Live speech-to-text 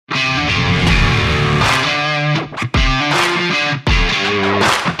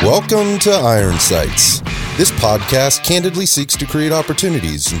Welcome to Iron Sights. This podcast candidly seeks to create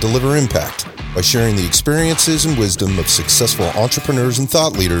opportunities and deliver impact by sharing the experiences and wisdom of successful entrepreneurs and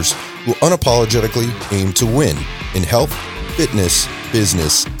thought leaders who unapologetically aim to win in health, fitness,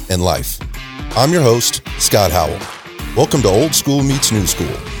 business, and life. I'm your host, Scott Howell. Welcome to Old School Meets New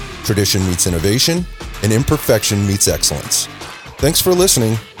School, tradition meets innovation, and imperfection meets excellence. Thanks for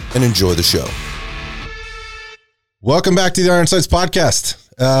listening and enjoy the show. Welcome back to the Iron Sights podcast.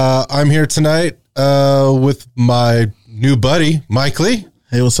 I'm here tonight with my new buddy, Mike Lee.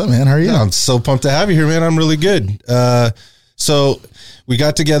 Hey, what's up, man? How are you? Yeah, I'm so pumped to have you here, man. I'm really good. So we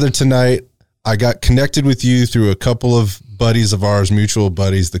got together tonight. I got connected with you through a couple of buddies of ours, mutual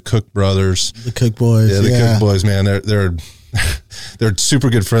buddies, the Cook brothers. The Cook boys. Yeah, the Cook boys, man. They're super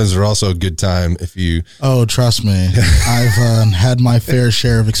good friends. They're also a good time if you... Oh, trust me. I've had my fair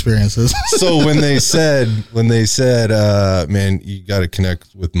share of experiences. So when they said, man, you got to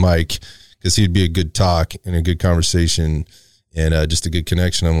connect with Mike because he'd be a good talk and a good conversation and just a good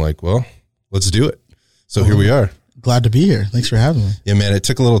connection, I'm like, well, let's do it. So here we are. Glad to be here. Thanks for having me. Yeah, man, it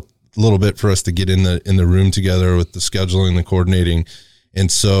took a little bit for us to get in the room together with the scheduling, the coordinating. And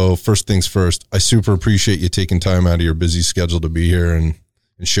so first things first, I super appreciate you taking time out of your busy schedule to be here and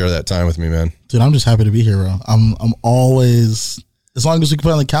share that time with me, man. Dude, I'm just happy to be here, bro. I'm always, as long as we can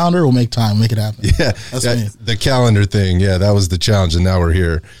put it on the calendar, we'll make time, make it happen. Yeah, that's me. The calendar thing. Yeah, that was the challenge, and now we're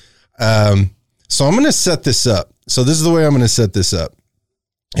here. So I'm going to set this up. So this is the way I'm going to set this up.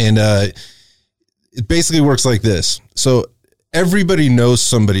 And it basically works like this. So everybody knows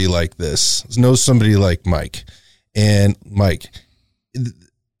somebody like this, knows somebody like Mike. And Mike,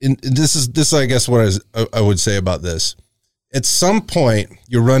 and this is I guess what I would say about this. At some point,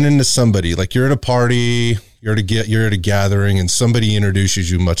 you run into somebody, like you're at a party, you're at a gathering, and somebody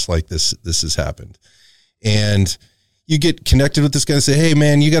introduces you much like this has happened. And you get connected with this guy and say, hey,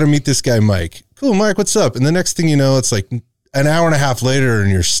 man, you got to meet this guy, Mike. Cool, Mike, what's up? And the next thing you know, it's like an hour and a half later,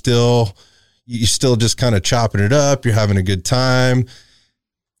 and you're still just kind of chopping it up. You're having a good time.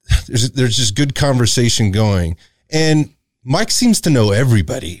 There's just good conversation going. And Mike seems to know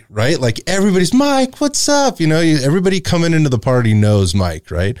everybody, right? Like everybody's, Mike, what's up? You know, everybody coming into the party knows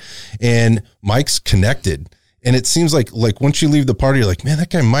Mike, right? And Mike's connected. And it seems like once you leave the party, you're like, man, that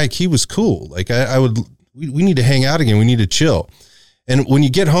guy Mike, he was cool. Like we need to hang out again. We need to chill. And when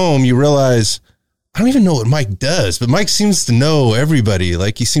you get home, you realize, I don't even know what Mike does, but Mike seems to know everybody.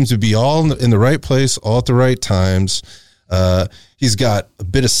 Like he seems to be all in the right place, all at the right times. He's got a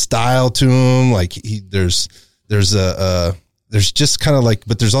bit of style to him. Like there's just kind of like,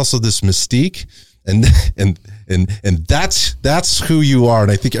 but there's also this mystique and that's who you are.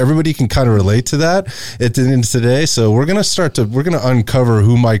 And I think everybody can kind of relate to that at the end of today. So we're going to uncover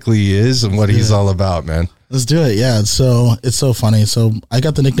who Mike Lee is and what he's all about, man. Let's do it. Yeah. So it's so funny. So I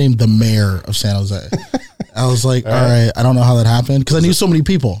got the nickname, the Mayor of San Jose. I was like, all right, I don't know how that happened because I knew so many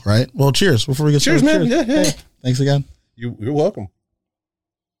people, right? Well, cheers before we get started. Cheers, man. Yeah. Hey, thanks again. You're welcome.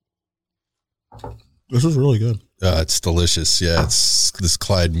 This is really good. It's delicious. Yeah, it's this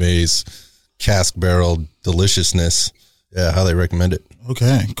Clyde Mays cask barrel deliciousness. Yeah, highly recommend it.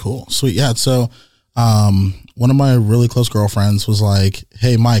 Okay, cool. Sweet. Yeah, so one of my really close girlfriends was like,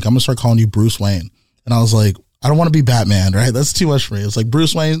 hey, Mike, I'm going to start calling you Bruce Wayne. And I was like, I don't want to be Batman, right? That's too much for me. It's like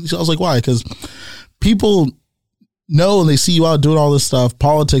Bruce Wayne. I was like, why? Because people know and they see you out doing all this stuff,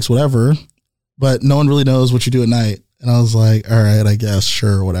 politics, whatever, but no one really knows what you do at night. And I was like, all right, I guess,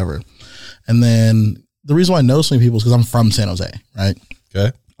 sure, whatever. And then the reason why I know so many people is because I'm from San Jose, right?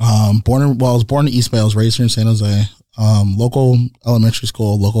 Okay. I was born in East Bay. I was raised here in San Jose. Local elementary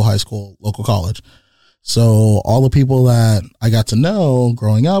school, local high school, local college. So all the people that I got to know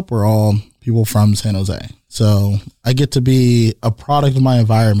growing up were all people from San Jose. So I get to be a product of my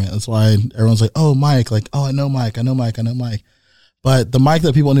environment. That's why everyone's like, oh, Mike, like, oh, I know Mike. But the Mike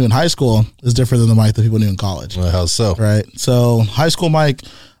that people knew in high school is different than the Mike that people knew in college. Well, how so? Right. So high school Mike,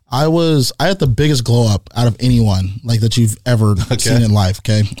 I had the biggest glow up out of anyone like that you've ever seen in life.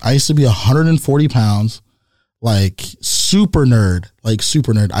 Okay. I used to be 140 pounds, like super nerd.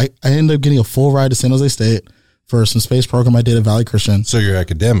 I ended up getting a full ride to San Jose State for some space program I did at Valley Christian. So you're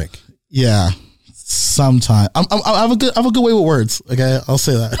academic. Yeah. Sometime. I have a good way with words. Okay. I'll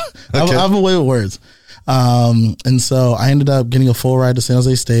say that. Okay. I have a way with words. And so I ended up getting a full ride to San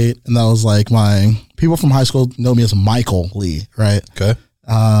Jose State. And that was like my people from high school know me as Michael Lee. Right. Okay.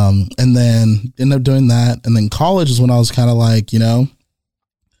 And then ended up doing that. And then college is when I was kind of like, you know,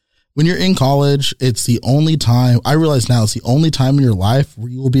 when you're in college, it's the only time, I realize now, it's the only time in your life where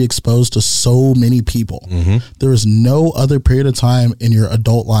you will be exposed to so many people. Mm-hmm. There is no other period of time in your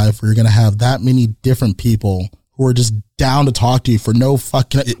adult life where you're going to have that many different people who who are just down to talk to you for no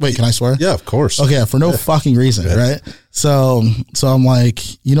fucking, wait, can I swear? Yeah, of course. Okay. For no fucking reason. Right. So I'm like,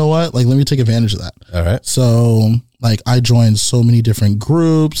 you know what? Like, let me take advantage of that. All right. So like I joined so many different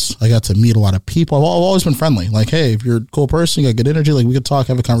groups. I got to meet a lot of people. I've always been friendly. Like, hey, if you're a cool person, you got good energy, like we could talk,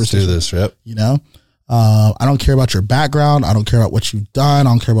 have a conversation. Let's do this. Yep. You know, I don't care about your background. I don't care about what you've done. I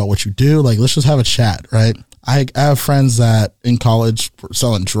don't care about what you do. Like, let's just have a chat. Right. I have friends that in college were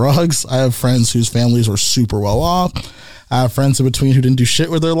selling drugs. I have friends whose families were super well off. I have friends in between who didn't do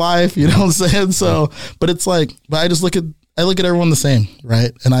shit with their life. You know what I'm saying? So, but it's like, but I just look at everyone the same.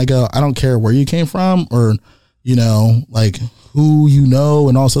 Right. And I go, I don't care where you came from or, you know, like who you know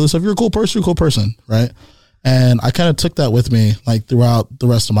and all this other stuff. You're a cool person, you're a cool person, right? And I kind of took that with me like throughout the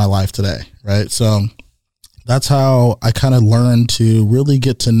rest of my life today, right? So that's how I kind of learned to really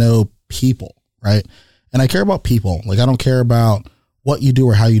get to know people, right? And I care about people. Like I don't care about what you do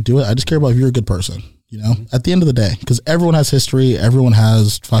or how you do it. I just care about if you're a good person, you know, at the end of the day, because everyone has history. Everyone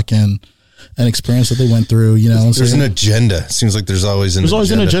has fucking an experience that they went through, you know. There's an agenda. Seems like there's always an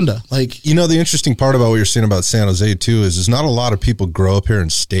agenda. Like, you know, the interesting part about what you're saying about San Jose too is not a lot of people grow up here and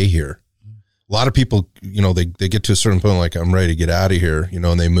stay here. A lot of people, you know, they get to a certain point like, I'm ready to get out of here, you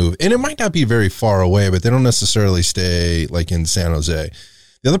know, and they move. And it might not be very far away, but they don't necessarily stay like in San Jose.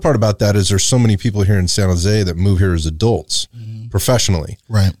 The other part about that is there's so many people here in San Jose that move here as adults, professionally.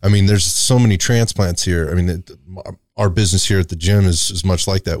 Right. I mean, there's so many transplants here. I mean, our business here at the gym is much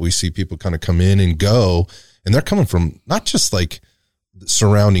like that. We see people kind of come in and go, and they're coming from not just like the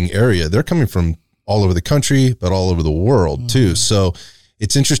surrounding area. They're coming from all over the country, but all over the world too. So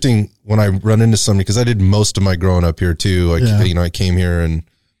it's interesting when I run into somebody, because I did most of my growing up here too. I came here and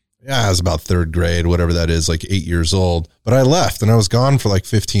I was about third grade, whatever that is, like 8 years old, but I left and I was gone for like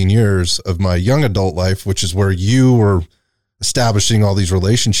 15 years of my young adult life, which is where you were establishing all these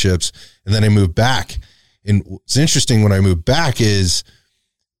relationships. And then I moved back. And what's interesting when I moved back is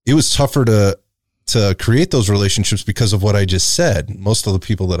it was tougher to create those relationships because of what I just said. Most of the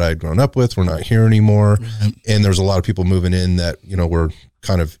people that I had grown up with were not here anymore. And there's a lot of people moving in that, you know, were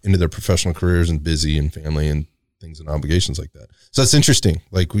kind of into their professional careers and busy and family and things and obligations like that. So that's interesting.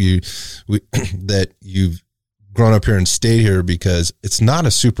 Like we that you've grown up here and stayed here, because it's not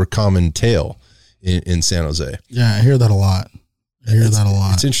a super common tale in San Jose. Yeah, I hear that a lot.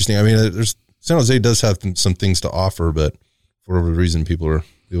 It's interesting. I mean, San Jose does have some things to offer, but for whatever reason, people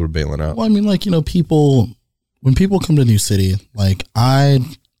are bailing out. Well, I mean, like, you know, when people come to a new city, like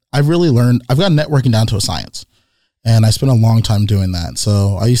I've really learned, I've got networking down to a science, and I spent a long time doing that.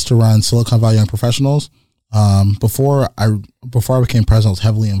 So I used to run Silicon Valley Young Professionals. Before I became president, I was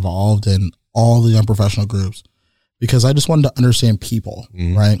heavily involved in all the young professional groups because I just wanted to understand people,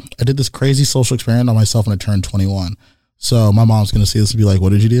 right? I did this crazy social experiment on myself when I turned 21. So my mom's going to see this and be like,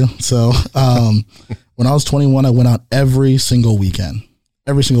 what did you do? So, when I was 21, I went out every single weekend,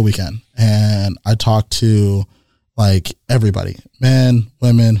 and I talked to like everybody, men,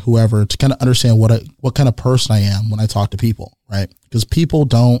 women, whoever, to kind of understand what kind of person I am when I talk to people, right? Because people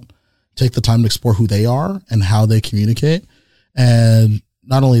don't take the time to explore who they are and how they communicate. And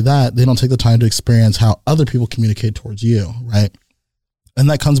not only that, they don't take the time to experience how other people communicate towards you, right? And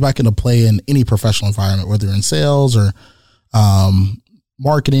that comes back into play in any professional environment, whether you're in sales or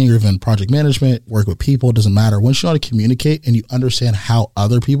marketing or even project management, work with people, it doesn't matter. Once you know how to communicate and you understand how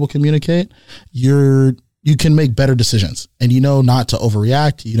other people communicate, you can make better decisions, and you know not to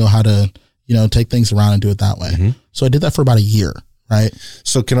overreact. You know how to, you know, take things around and do it that way. So I did that for about a year. Right.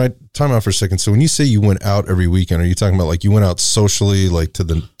 So can I time out for a second? So when you say you went out every weekend, are you talking about like you went out socially, like to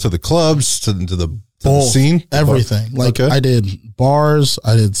the clubs, to the scene? Everything. Like I did bars,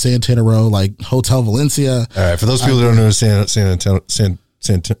 I did Santana Row, like Hotel Valencia. All right. For those people that don't know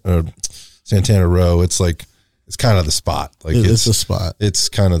Santana Row, it's like, it's kind of the spot. Like it's the spot. It's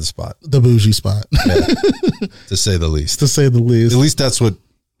kind of the spot. The bougie spot. To say the least. At least that's what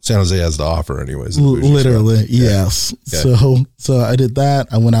San Jose has to offer anyways. Literally. Yes. Okay. So I did that.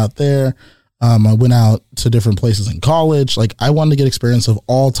 I went out there. I went out to different places in college. Like I wanted to get experience of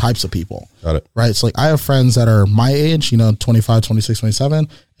all types of people. Got it. Right. So like I have friends that are my age, you know, 25, 26, 27,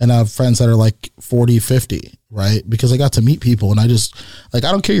 and I have friends that are like 40, 50. Right. Because I got to meet people, and I just like,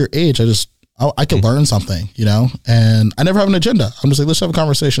 I don't care your age. I can learn something, you know, and I never have an agenda. I'm just like, let's have a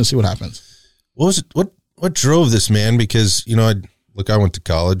conversation and see what happens. What drove this, man? Because, you know, I went to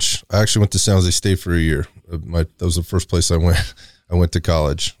college. I actually went to San Jose State for a year. That was the first place I went. I went to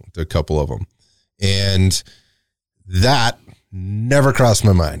college, went to a couple of them, and that never crossed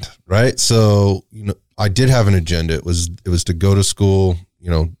my mind. Right. So, you know, I did have an agenda. It was to go to school, you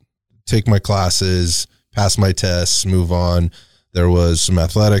know, take my classes, pass my tests, move on. There was some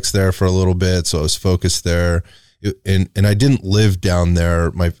athletics there for a little bit, so I was focused there. and I didn't live down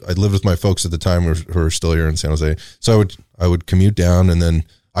there. I lived with my folks at the time who are still here in San Jose. So I would commute down, and then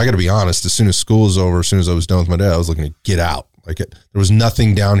I got to be honest, as soon as school was over, as soon as I was done with my dad, I was looking to get out. Like there was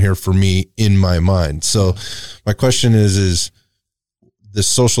nothing down here for me in my mind. So my question is this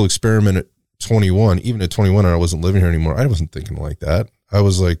social experiment at 21, even at 21, and I wasn't living here anymore, I wasn't thinking like that. I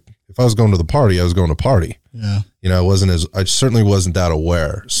was like, if I was going to the party, I was going to party. Yeah. You know, I certainly wasn't that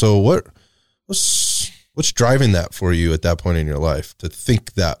aware. So what's driving that for you at that point in your life to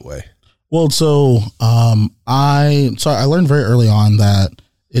think that way? Well, so I learned very early on that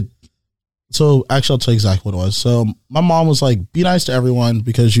so actually I'll tell you exactly what it was. So my mom was like, be nice to everyone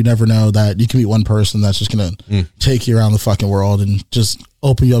because you never know that you can meet one person that's just going to take you around the fucking world and just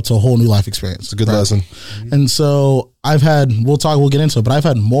open you up to a whole new life experience. It's a good lesson. And so we'll get into it, but I've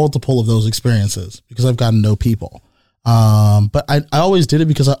had multiple of those experiences because I've gotten to know people. But I always did it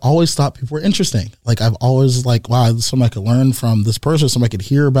because I always thought people were interesting. Like I've always like, wow, there's something I could learn from this person, something I could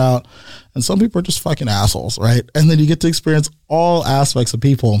hear about. And some people are just fucking assholes, right? And then you get to experience all aspects of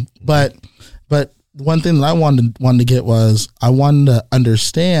people. But one thing that I wanted to get was I wanted to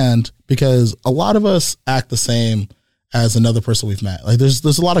understand because a lot of us act the same as another person we've met. Like there's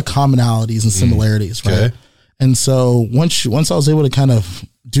a lot of commonalities and similarities, right? Okay. And so once I was able to kind of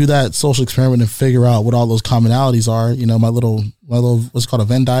do that social experiment and figure out what all those commonalities are, you know, my little what's called a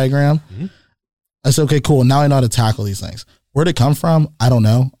Venn diagram. Mm-hmm. I said, okay, cool. Now I know how to tackle these things. Where'd it come from? I don't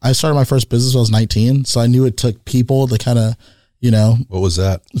know. I started my first business when I was 19. So I knew it took people to kind of, you know. What was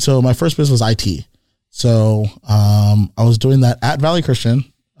that? So my first business was IT. So I was doing that at Valley Christian,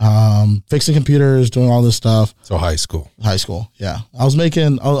 fixing computers, doing all this stuff. So high school, yeah. I was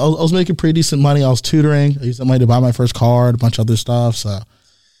making pretty decent money. I was tutoring. I used that money to buy my first car and a bunch of other stuff.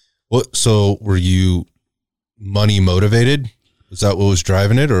 So were you money motivated? Is that what was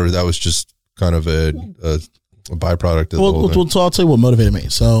driving it, or that was just kind of a byproduct of the whole thing? So I'll tell you what motivated me.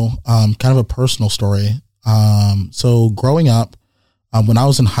 So kind of a personal story. So growing up, when I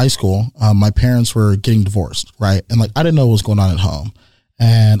was in high school, my parents were getting divorced, right? And like I didn't know what was going on at home.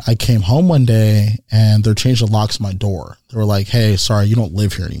 And I came home one day and they're changing the locks on my door. They were like, hey, sorry, you don't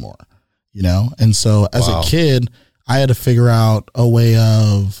live here anymore, you know? And so as a kid, I had to figure out a way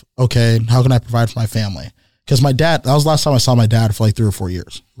of, okay, how can I provide for my family? Because my dad, that was the last time I saw my dad for like 3 or 4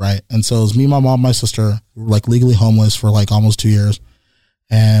 years, right? And so it was me, my mom, my sister. We were like legally homeless for like almost 2 years.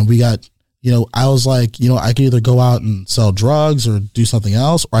 And we got, you know, I was like, you know, I could either go out and sell drugs or do something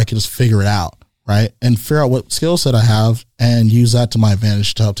else, or I could just figure it out, right? And figure out what skill set I have and use that to my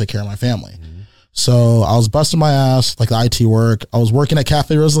advantage to help take care of my family. Mm-hmm. So I was busting my ass, like the IT work. I was working at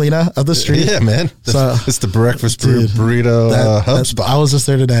Cafe Rosalina up the street. Yeah, man. It's the breakfast burrito hub spot. I was just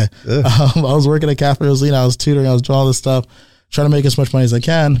there today. Yeah. I was working at Cafe Rosalina. I was tutoring. I was doing all this stuff, trying to make as much money as I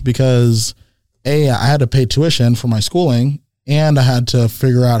can because I had to pay tuition for my schooling and I had to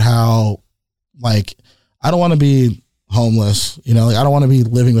figure out how, like, I don't want to be homeless, you know, like I don't want to be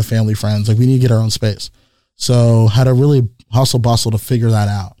living with family friends. Like we need to get our own space. So had to really hustle bustle to figure that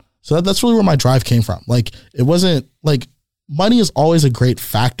out. So that's really where my drive came from. Like it wasn't like money is always a great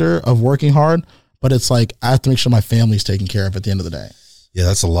factor of working hard, but it's like I have to make sure my family's taken care of at the end of the day. Yeah,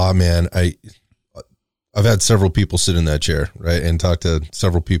 that's a lot, man. I've had several people sit in that chair, right, and talk to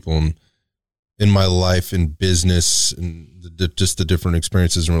several people in my life, in business, and just the different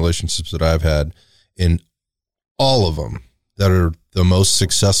experiences and relationships that I've had. And all of them that are the most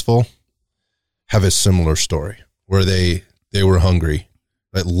successful have a similar story where they were hungry,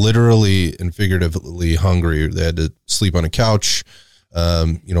 right? Literally and figuratively hungry. They had to sleep on a couch,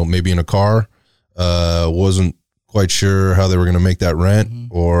 you know, maybe in a car, wasn't quite sure how they were going to make that rent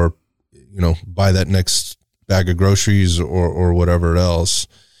or, you know, buy that next bag of groceries or whatever else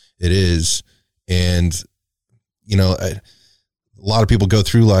it is. And, you know, a lot of people go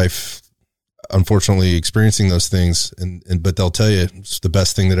through life, unfortunately, experiencing those things, but they'll tell you it's the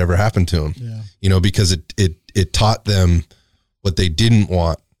best thing that ever happened to them, you know, because it taught them what they didn't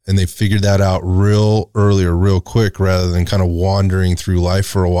want. And they figured that out real early or real quick rather than kind of wandering through life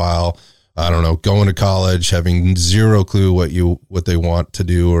for a while. I don't know, going to college, having zero clue what they want to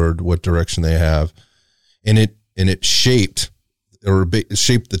do or what direction they have. And it shaped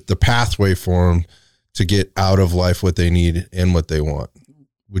the pathway for them to get out of life what they need and what they want.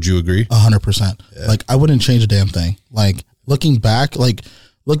 Would you agree? 100%. Yeah. Like I wouldn't change a damn thing. Like looking back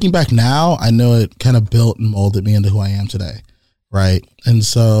now, I know it kind of built and molded me into who I am today. Right. And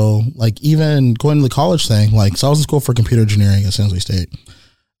so like even going to the college thing, like, so I was in school for computer engineering at San Jose State.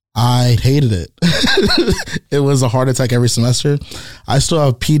 I hated it. It was a heart attack every semester. I still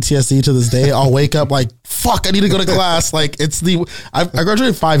have PTSD to this day. I'll wake up like, fuck, I need to go to class. Like I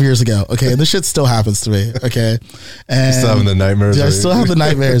graduated 5 years ago. Okay. And this shit still happens to me. Okay. And you still having the nightmares. I still have the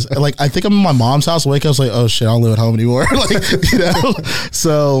nightmares. Like, I think I'm in my mom's house, wake up, like, oh shit, I don't live at home anymore. Like, you know?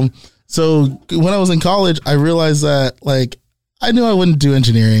 So when I was in college, I realized that like, I knew I wouldn't do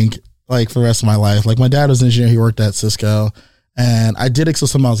engineering like for the rest of my life. Like my dad was an engineer. He worked at Cisco. And I did excel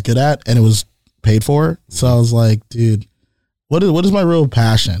something I was good at, and it was paid for. So I was like, dude, what is my real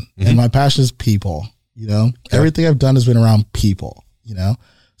passion? Mm-hmm. And my passion is people, you know? Okay. Everything I've done has been around people, you know?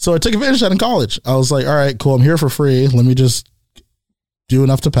 So I took advantage of that in college. I was like, all right, cool. I'm here for free. Let me just do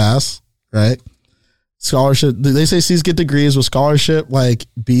enough to pass, right? Scholarship. They say C's get degrees. With scholarship, like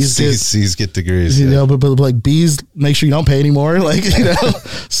B's C's get degrees. You know, but like B's make sure you don't pay anymore. Like, you know?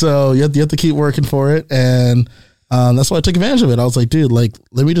 So you have to keep working for it. And that's why I took advantage of it. I was like, dude, like,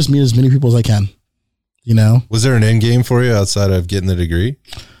 let me just meet as many people as I can, you know? Was there an end game for you outside of getting the degree?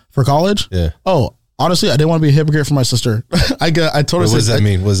 For college? Yeah. Oh, honestly, I didn't want to be a hypocrite for my sister. I told her. What does that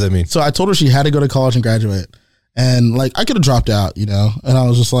mean? What does that mean? So I told her she had to go to college and graduate. And like, I could have dropped out, you know? And I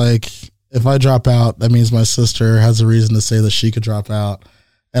was just like, if I drop out, that means my sister has a reason to say that she could drop out.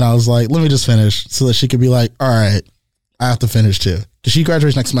 And I was like, let me just finish so that she could be like, all right, I have to finish too. Because she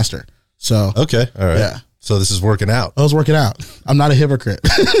graduates next semester. So. Okay. All right. Yeah. So this is working out. I was working out. I'm not a hypocrite.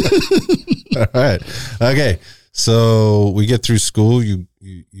 All right. Okay. So we get through school.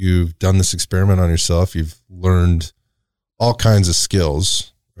 You've done this experiment on yourself. You've learned all kinds of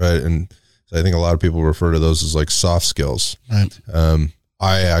skills, right? And I think a lot of people refer to those as like soft skills. Right.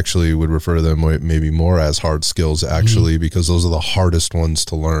 I actually would refer to them maybe more as hard skills, actually, because those are the hardest ones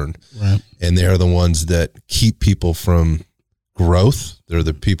to learn. Right. And they are the ones that keep people from growth. They're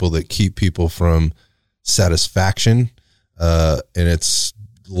the people that keep people from satisfaction. And it's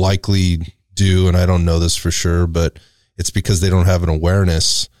likely due, and I don't know this for sure, but it's because they don't have an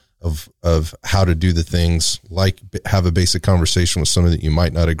awareness of how to do the things, like have a basic conversation with somebody that you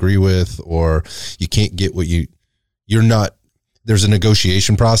might not agree with, or you can't get what you're not. There's a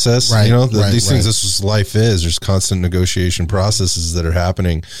negotiation process, right, you know, these things, this is life is, there's constant negotiation processes that are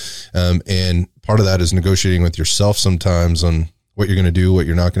happening. And part of that is negotiating with yourself sometimes on what you're going to do, what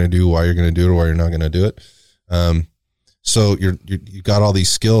you're not going to do, why you're going to do it, or why you're not going to do it. So you got all these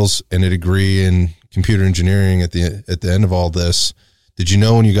skills and a degree in computer engineering at the end of all this. Did you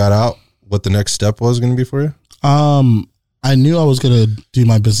know when you got out what the next step was going to be for you? I knew I was going to do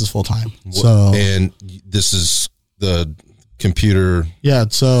my business full time. So, and this is the computer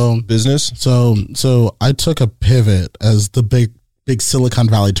business. So I took a pivot, as the big Silicon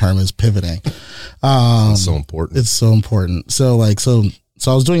Valley term is pivoting. It's so important. It's so important. So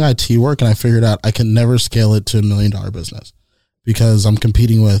I was doing IT work, and I figured out I can never scale it to $1 million business, because I'm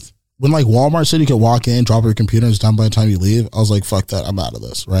competing with, when like Walmart said you could walk in, drop your computer, and it's done by the time you leave. I was like, fuck that, I'm out of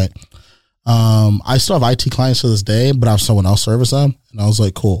this. Right. I still have IT clients to this day, but I have someone else service them, and I was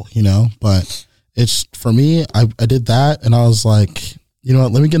like, cool, you know, but it's for me, I did that, and I was like, you know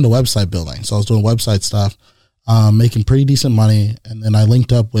what, let me get into website building. So I was doing website stuff, making pretty decent money. And then I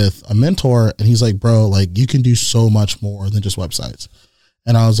linked up with a mentor, and he's like, bro, like you can do so much more than just websites.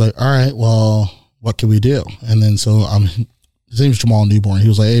 And I was like, all right, well, what can we do? And then so his name's Jamal Newborn. He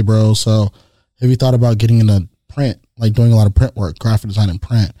was like, hey bro, so have you thought about getting into print, like doing a lot of print work, graphic design and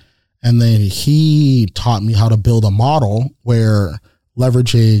print? And then he taught me how to build a model where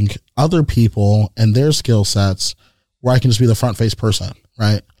leveraging other people and their skill sets, where I can just be the front face person,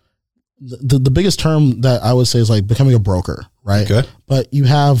 right? The biggest term that I would say is like becoming a broker, right? Okay. But you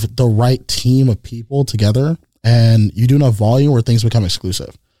have the right team of people together, and you do enough volume where things become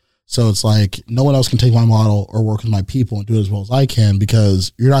exclusive. So it's like no one else can take my model or work with my people and do it as well as I can,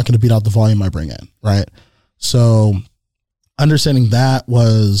 because you're not going to beat out the volume I bring in, right? So understanding that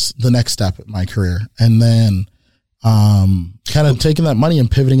was the next step in my career. And then kind of taking that money and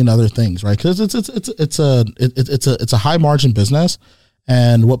pivoting into other things, right? Because it's a high margin business.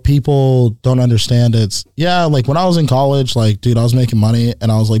 And what people don't understand, like when I was in college, like, dude, I was making money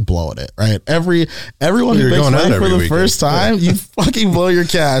and I was like blowing it, right? Everyone who makes money for the first time, you fucking blow your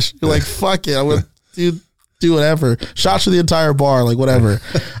cash. You're like, fuck it, I would do whatever. Shots for the entire bar, like whatever.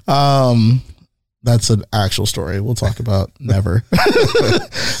 That's an actual story we'll talk about never.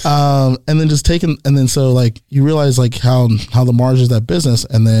 And then so like you realize like how the margins of that business,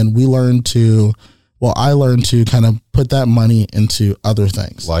 and then I learned to kind of put that money into other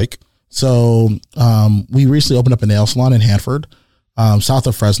things. Like? So we recently opened up a nail salon in Hanford, south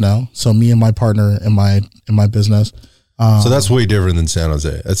of Fresno. So me and my partner in my business, So that's way different than San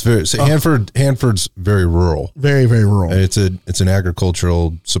Jose. That's very Hanford's very rural. Very, very rural. And it's an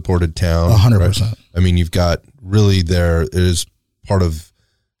agricultural supported town. 100%. Right? I mean, you've got really there is part of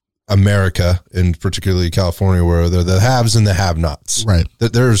America, and particularly California, where they're the haves and the have-nots. Right.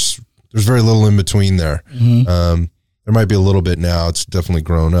 There's very little in between there. Mm-hmm. There might be a little bit now. It's definitely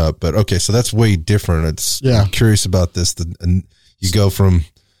grown up, but okay. So that's way different. I'm curious about this. And you go from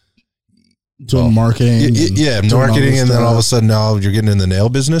doing marketing. Marketing, and then all of a sudden now you're getting in the nail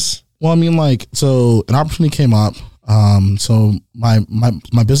business. Well, I mean, like, so an opportunity came up. So my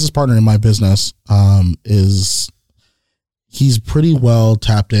business partner in my business, he's pretty well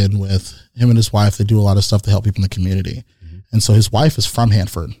tapped in with him and his wife. They do a lot of stuff to help people in the community. Mm-hmm. And so his wife is from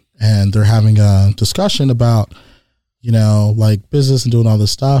Hanford, and they're having a discussion about, like business and doing all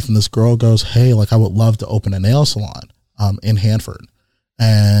this stuff. And this girl goes, hey, like I would love to open a nail salon, in Hanford.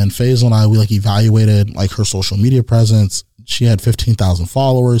 And Faisal and I, we like evaluated like her social media presence. She had 15,000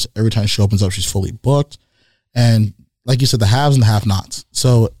 followers. Every time she opens up, she's fully booked. And like you said, the haves and the have-nots.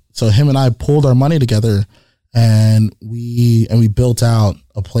 So him and I pulled our money together, and we built out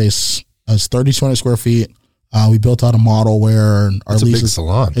a place. It's 3,200 square feet. We built out a model where our lease is a big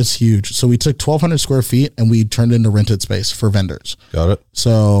salon. It's huge. So we took 1,200 square feet and we turned it into rented space for vendors. Got it.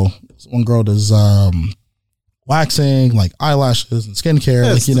 So one girl does waxing, like eyelashes and skincare.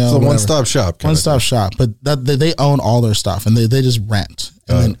 Yeah, it's a one-stop shop. One-stop shop. But they own all their stuff, and they just rent.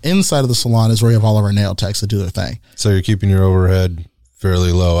 And then inside of the salon is where you have all of our nail techs that do their thing. So you're keeping your overhead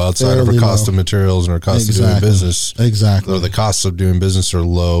fairly low outside of our cost of materials and our cost of doing business. Exactly. So the costs of doing business are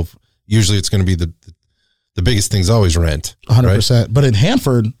low. Usually it's going to be the biggest thing's always rent. 100%. Right? But in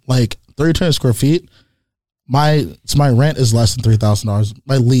Hanford, like 3,200 square feet, my rent is less than $3,000.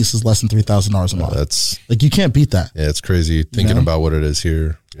 My lease is less than $3,000 a month. That's like, you can't beat that. Yeah, it's crazy thinking about what it is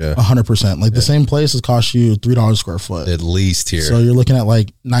here. Yeah, 100%. Like the same place has cost you $3 a square foot at least here. So you're looking at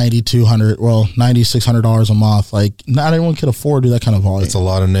like $9,600 a month. Like not everyone can afford to do that kind of volume. It's a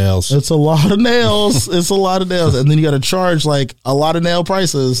lot of nails. It's a lot of nails. It's a lot of nails, and then you got to charge like a lot of nail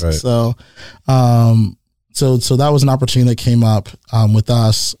prices. Right. So, So that was an opportunity that came up with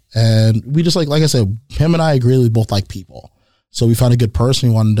us, and we just like I said, him and I agree we both like people. So we found a good person.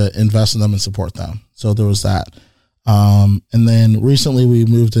 We wanted to invest in them and support them. So there was that. And then recently we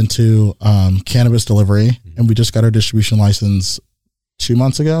moved into cannabis delivery, and we just got our distribution license 2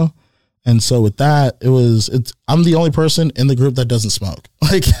 months ago. And so with that, I'm the only person in the group that doesn't smoke.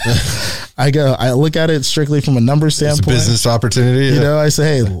 Like I look at it strictly from a number standpoint. It's a business opportunity. Yeah. I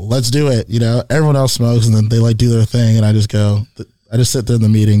say, hey, let's do it. Everyone else smokes, and then they like do their thing, and I just sit there in the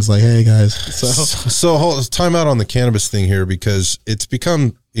meetings like, hey guys. So hold time out on the cannabis thing here, because it's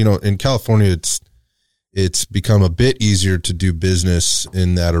become, in California, it's become a bit easier to do business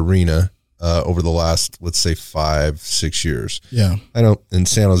in that arena over the last, let's say 5-6 years. Yeah. I don't, in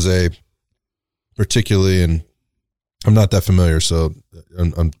San Jose particularly, and I'm not that familiar, so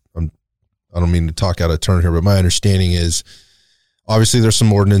I don't mean to talk out of turn here, but my understanding is obviously there's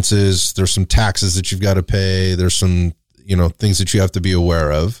some ordinances, there's some taxes that you've got to pay, there's some, things that you have to be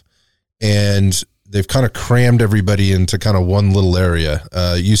aware of. And they've kind of crammed everybody into kind of one little area.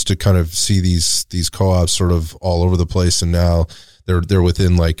 Used to kind of see these co-ops sort of all over the place, and now they're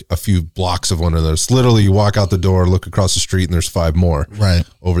within like a few blocks of one another. It's literally you walk out the door, look across the street, and there's 5 more right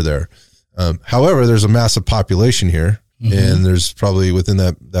over there. However, there's a massive population here. Mm-hmm. And there's probably within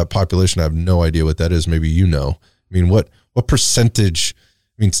that population, I have no idea what that is. Maybe I mean, what percentage?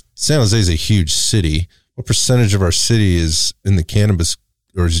 I mean, San Jose is a huge city. What percentage of our city is in the cannabis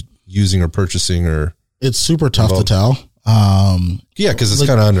or is using or purchasing or? It's super tough to tell. Yeah, because it's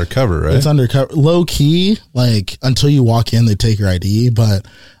kind of undercover, right? It's undercover, low key. Like until you walk in, they take your ID. But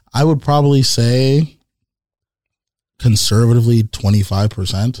I would probably say conservatively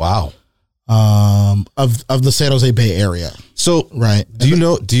 25%. Wow. Of the San Jose Bay Area. So, right. Do you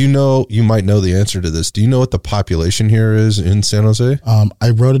know, you might know the answer to this. Do you know what the population here is in San Jose? I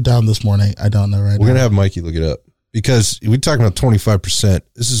wrote it down this morning. I don't know We're going to have Mikey look it up, because we're talking about 25%.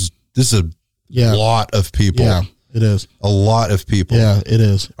 This is a lot of people. Yeah, it is. A lot of people. Yeah, it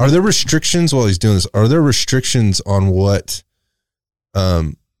is. Are there restrictions while he's doing this? Are there restrictions on what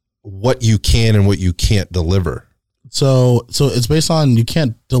you can and what you can't deliver? So it's based on you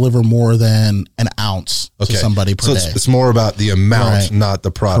can't deliver more than an ounce to somebody per day. So it's more about the amount, not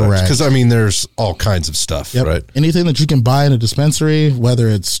the product. Because, I mean, there's all kinds of stuff, right? Anything that you can buy in a dispensary, whether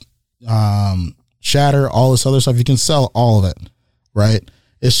it's shatter, all this other stuff, you can sell all of it, right?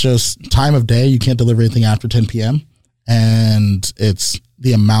 It's just time of day. You can't deliver anything after 10 p.m. And it's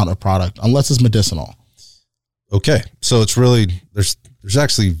the amount of product, unless it's medicinal. Okay. So it's really, there's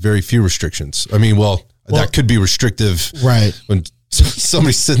actually very few restrictions. I mean, well, that could be restrictive, right? When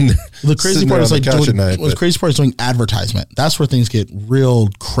somebody's sitting there. The crazy part is like the crazy part is doing advertisement. That's where things get real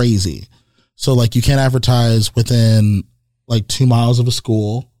crazy. So like you can't advertise within like 2 miles of a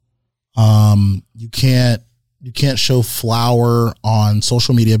school. You can't show flour on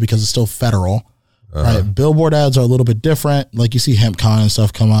social media because it's still federal. Right. Billboard ads are a little bit different. Like you see HempCon and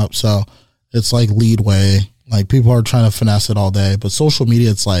stuff come up. So it's like leadway. Like people are trying to finesse it all day, but social media,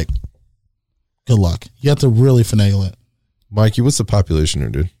 it's like, good luck. You have to really finagle it. Mikey, what's the population here,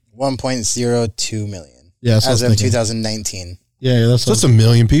 dude? 1.02 million. Yeah, as of 2019. Yeah, that's a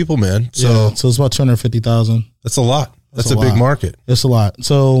million people, man. So it's about 250,000. That's a lot. That's a big market. It's a lot.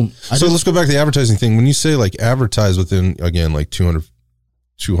 So let's go back to the advertising thing. When you say like advertise within, again, like 200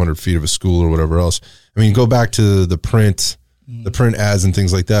 feet of a school or whatever else, I mean, go back to the print ads and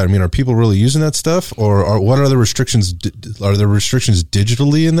things like that. I mean, are people really using that stuff, or what are the restrictions? Are there restrictions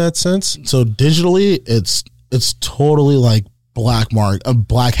digitally in that sense? So digitally, it's totally like a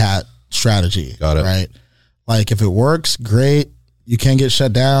black hat strategy. Got it. Right. Like if it works, great. You can get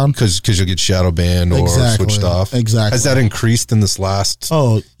shut down because you'll get shadow banned or switched off. Exactly. Has that increased in this last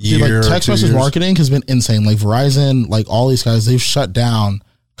year? Like text message marketing has been insane. Like Verizon, like all these guys, they've shut down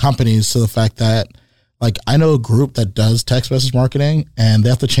companies to the fact that, like, I know a group that does text message marketing and they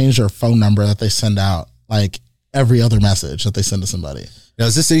have to change their phone number that they send out, like every other message that they send to somebody. Now,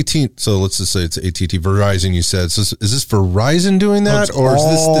 is this 18? So let's just say it's AT&T, Verizon. You said, so is this Verizon doing that, or is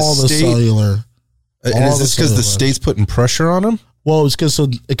this the state? Cellular? And is this because the state's putting pressure on them? Well, it's because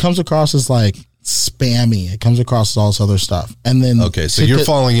it comes across as like spammy. It comes across as all this other stuff, and then so you're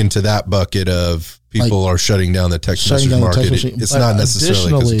falling into that bucket of people are shutting down the text message market. It's not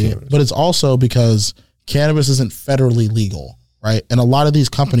necessarily because of cannabis, but it's also because cannabis isn't federally legal, right? And a lot of these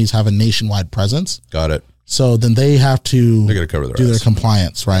companies have a nationwide presence. Got it. So then they have to cover their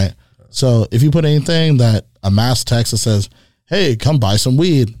compliance, right? So if you put anything that a mass text that says, "Hey, come buy some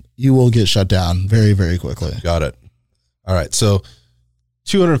weed," you will get shut down very, very quickly. Got it. All right. So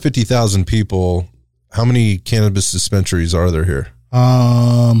 250,000 people, how many cannabis dispensaries are there here?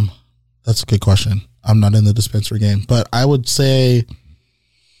 That's a good question. I'm not in the dispensary game, but I would say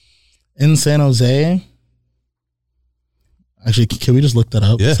in San Jose, actually, can we just look that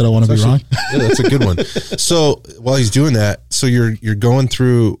up? Yeah. I don't want to be wrong. Yeah, that's a good one. So while he's doing that, so you're going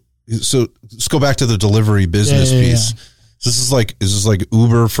through, so let's go back to the delivery business piece. Yeah. So is this like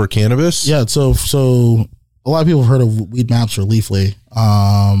Uber for cannabis? Yeah. So a lot of people have heard of Weed Maps or Leafly.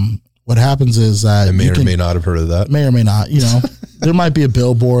 What happens is that I may or may not have heard of that. May or may not. There might be a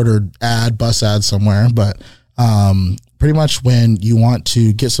billboard or bus ad somewhere, but pretty much when you want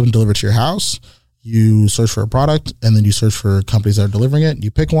to get something delivered to your house, you search for a product and then you search for companies that are delivering it. You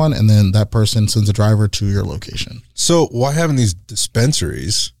pick one and then that person sends a driver to your location. So why haven't these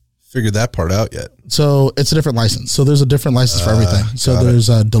dispensaries figured that part out yet? So it's a different license. So there's a different license for everything. So there's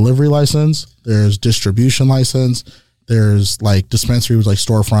a delivery license, there's distribution license, there's like dispensary with like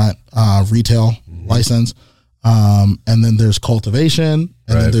storefront, retail license. And then there's cultivation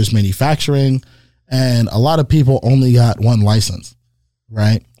and then there's manufacturing. And a lot of people only got one license,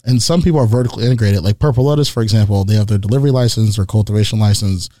 right? And some people are vertically integrated. Like Purple Lotus, for example, they have their delivery license, their cultivation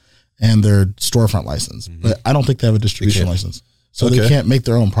license, and their storefront license. But I don't think they have a distribution license. So they can't make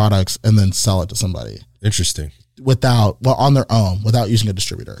their own products and then sell it to somebody. Interesting. On their own, without using a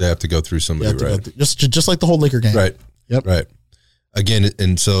distributor. They have to go through somebody, right? Just like the whole liquor game. Right. Yep. Right. Again,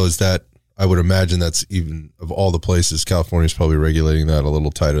 and so is that, I would imagine that's even, of all the places, California's probably regulating that a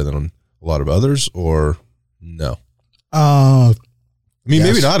little tighter than a lot of others, or no? I mean,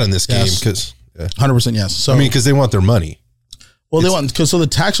 maybe not in this game, because 100% yes. So because they want their money. Well, so the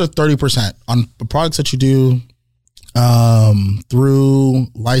tax are 30% on the products that you do through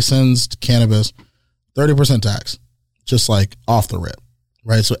licensed cannabis, 30% tax, just like off the rip,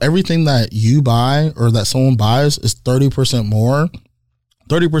 right? So everything that you buy or that someone buys is 30% more,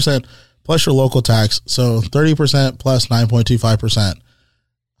 30% plus your local tax. So 30% plus 9.25%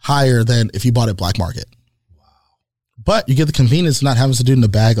 higher than if you bought it black market. But you get the convenience of not having to do it in the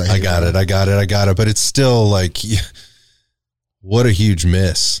bag. Like, I got it. But it's still like, what a huge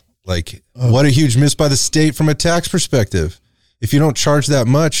miss. Like, what a huge miss by the state from a tax perspective. If you don't charge that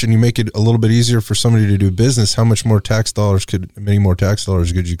much and you make it a little bit easier for somebody to do business, how many more tax dollars could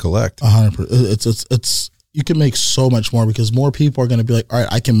you collect? 100%. It's you can make so much more because more people are going to be like, all right,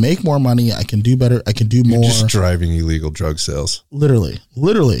 I can make more money. I can do better. I can do more. You're just driving illegal drug sales. Literally.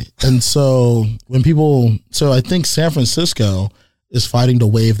 And so I think San Francisco is fighting to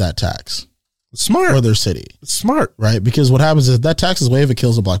waive that tax. It's smart. For their city. It's smart. Right? Because what happens is that tax is waived, it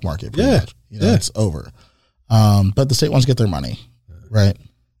kills the black market. Much. It's over. But the state wants to get their money. Right?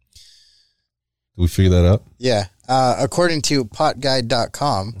 Did we figure that out? Yeah. According to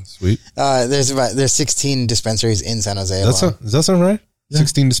potguide.com, Sweet. there's 16 dispensaries in San Jose. Does that sound right?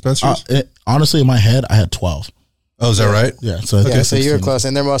 16 dispensaries? Honestly, in my head, I had 12. Oh, is that right? Yeah. So Yeah, so you were close,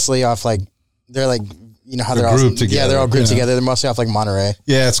 and they're mostly off they're like, you know how they're all grouped together. Yeah, they're all grouped together. They're mostly off like Monterey.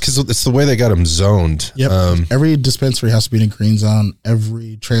 Yeah, it's because it's the way they got them zoned. Yep. Every dispensary has to be in a green zone.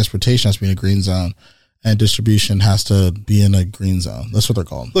 Every transportation has to be in a green zone. And distribution has to be in a green zone. That's what they're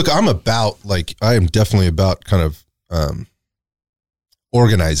called. Look, I am definitely about kind of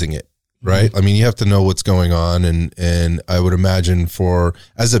organizing it, right? I mean, you have to know what's going on, and I would imagine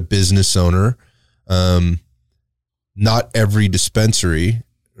as a business owner, not every dispensary,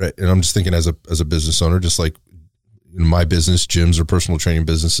 right? And I'm just thinking as a business owner, just like in my business, gyms or personal training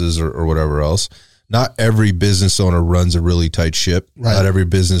businesses or whatever else. Not every business owner runs a really tight ship. Right. Not every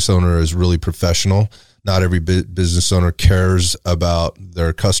business owner is really professional. Not every business owner cares about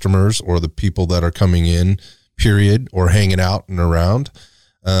their customers or the people that are coming in, period, or hanging out and around.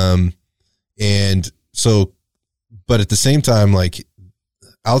 And so, but at the same time, like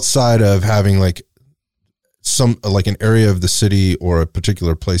outside of having like an area of the city or a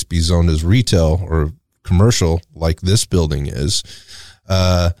particular place be zoned as retail or commercial, like this building is,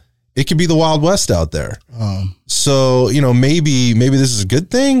 it could be the Wild West out there. So, you know, maybe this is a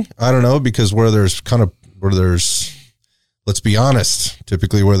good thing. I don't know, because where there's, let's be honest,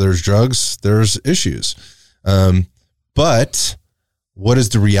 typically where there's drugs, there's issues. But what is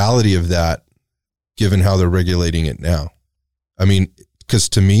the reality of that given how they're regulating it now? I mean, because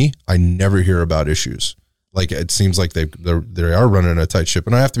to me, I never hear about issues. Like, it seems like they are running a tight ship.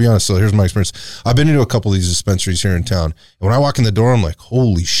 And I have to be honest, so here's my experience. I've been into a couple of these dispensaries here in town. And when I walk in the door, I'm like,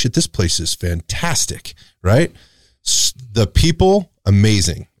 holy shit, this place is fantastic, right? The people,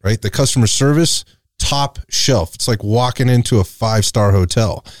 amazing, right? The customer service, top shelf. It's like walking into a 5-star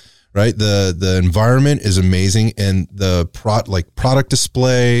hotel, right? The environment is amazing. And the product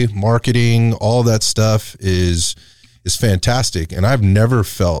display, marketing, all that stuff is fantastic. And I've never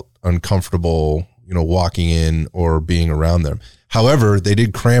felt uncomfortable, you know, walking in or being around them. However, they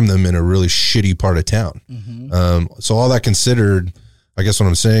did cram them in a really shitty part of town. Mm-hmm. So all that considered, I guess what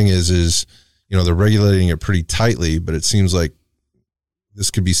I'm saying is, you know, they're regulating it pretty tightly, but it seems like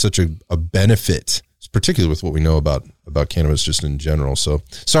this could be such a benefit, particularly with what we know about cannabis just in general. So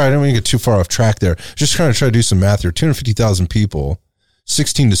sorry, I didn't want to get too far off track there. Just trying to do some math here. 250,000 people,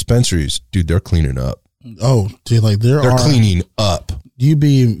 16 dispensaries, dude, they're cleaning up. Oh, dude, like they're cleaning up. You'd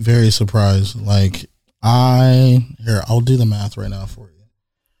be very surprised. Like I'll do the math right now for you.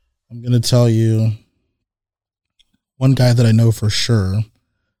 I'm going to tell you one guy that I know for sure,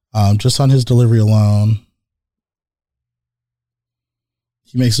 just on his delivery alone,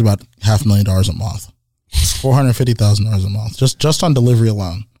 he makes about $500,000 a month, $450,000 a month, just on delivery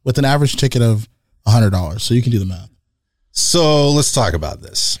alone, with an average ticket of $100. So you can do the math. So let's talk about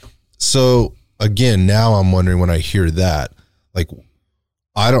this. So again, now I'm wondering when I hear that, like,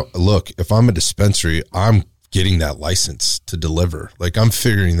 if I'm a dispensary, I'm getting that license to deliver. Like, I'm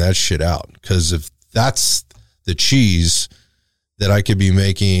figuring that shit out, because if that's the cheese that I could be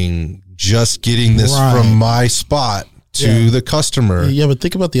making, just getting this from my spot to the customer. Yeah, but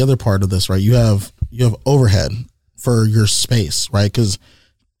think about the other part of this, right? You have overhead for your space, right? Because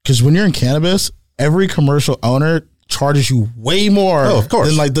when you're in cannabis, every commercial owner charges you way more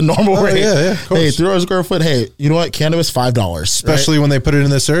than like the normal rate. Yeah, of course. Hey, $3 a square foot. Hey, you know what? Cannabis, $5. Especially when they put it in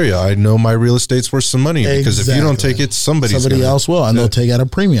this area. I know my real estate's worth some money, because if you don't take it, somebody else will, and they'll take it at a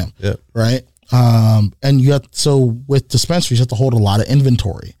premium. Yeah. Right. And with dispensaries, you have to hold a lot of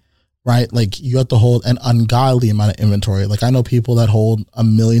inventory, right? Like, you have to hold an ungodly amount of inventory. Like, I know people that hold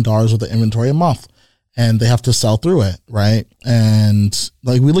 $1 million worth of inventory a month, and they have to sell through it. Right. And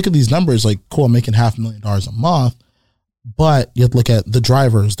like, we look at these numbers, like, cool, I'm making $500,000 a month. But you have to look at the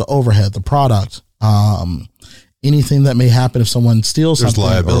drivers, the overhead, the product, anything that may happen if someone steals something,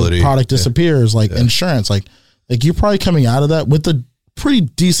 liability, or product disappears, like insurance. Like you're probably coming out of that with a pretty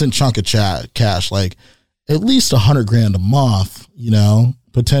decent chunk of cash, like at least $100,000 a month, you know,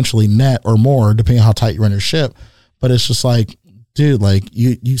 potentially net or more, depending on how tight you run your ship. But it's just like, dude, like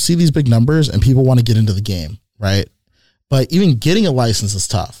you see these big numbers and people want to get into the game, right? But even getting a license is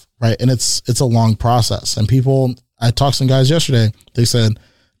tough, right? And it's a long process. And I talked to some guys yesterday. They said,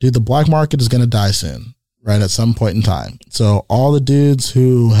 dude, the black market is going to die soon, right? At some point in time. So all the dudes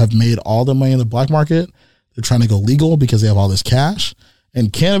who have made all their money in the black market, they're trying to go legal because they have all this cash.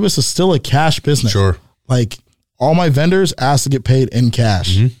 And cannabis is still a cash business. Sure. Like, all my vendors ask to get paid in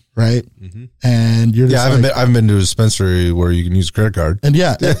cash. Mm-hmm. right? And you're just I haven't been to a dispensary where you can use a credit card. and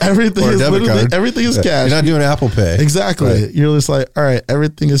everything Or a is debit literally card. everything is cash. You're not doing Apple Pay. Exactly. Right. You're just like, all right,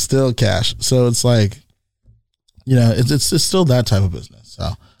 everything is still cash. So it's like, it's still that type of business.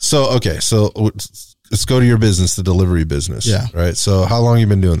 So Okay, so let's go to your business, the delivery business. Yeah. Right. So how long have you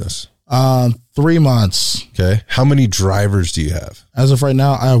been doing this? 3 months. Okay. How many drivers do you have? As of right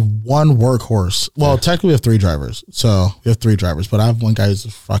now, I have one workhorse. Well, technically we have 3 drivers. So we have 3 drivers, but I have one guy who's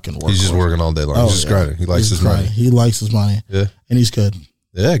a fucking workhorse. He's just working all day long. He's just grinding. He likes He's his money. grinding. He likes his money. Yeah. And he's good.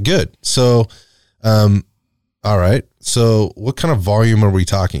 Yeah, good. So, all right. So what kind of volume are we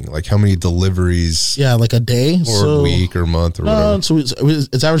talking? Like how many deliveries Yeah, like a day. or a week or month or whatever? So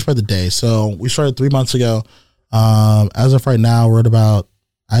it's averaged by the day. So we started 3 months ago. As of right now, we're at about,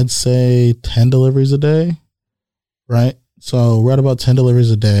 I'd say 10 deliveries a day. Right. So we're at about 10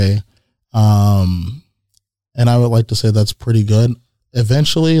 deliveries a day. And I would like to say that's pretty good.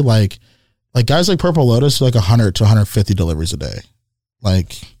 Eventually, like guys like Purple Lotus, like 100 to 150 deliveries a day,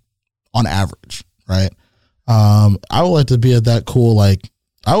 like on average. Right. I would like to be at that cool, like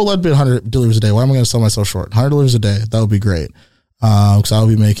I would like to be at 100 deliveries a day. Why am I going to sell myself short? 100 deliveries a day. That would be great. Cause I'll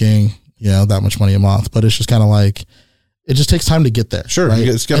be making, that much money a month, but it's just kind of like, it just takes time to get there. Sure. Right? You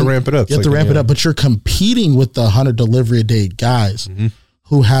just got to ramp it up. You have to ramp it up, but you're competing with the 100 delivery a day guys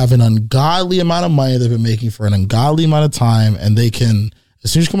who have an ungodly amount of money they've been making for an ungodly amount of time. And they can,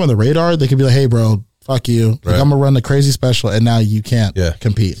 as soon as you come on the radar, they can be like, hey bro, fuck you. Like, Right. I'm gonna run the crazy special. And now you can't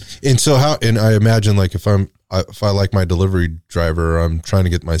compete. And so and I imagine like if I like my delivery driver, I'm trying to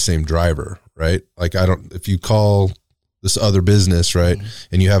get my same driver, right? Like if you call this other business, right,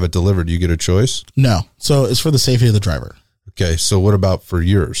 and you have it delivered, you get a choice. No. So it's for the safety of the driver. Okay. So what about for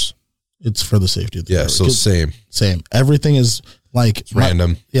yours? It's for the safety of the driver. So Same. Everything is like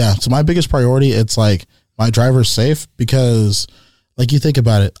random. Yeah. So my biggest priority, it's like my driver's safe because like you think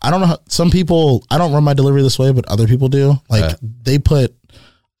about it. I don't know how some people, I don't run my delivery this way, but other people do. Like they put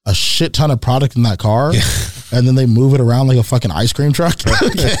a shit ton of product in that car and then they move it around like a fucking ice cream truck.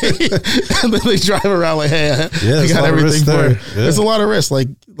 Okay. And then they drive around like, hey, I got everything for it. Yeah. It's a lot of risk. Like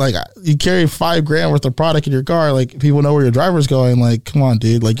you carry $5,000 worth of product in your car. Like people know where your driver's going. Like, come on,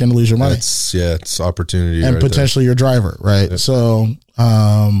 dude, like you're going to lose your money. It's opportunity. And right potentially your driver. Right. Yeah. So,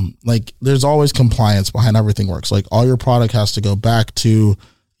 like there's always compliance behind everything works. Like all your product has to go back to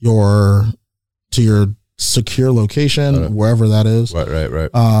your secure location, wherever that is. Right.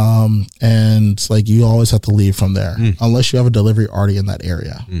 And like you always have to leave from there unless you have a delivery already in that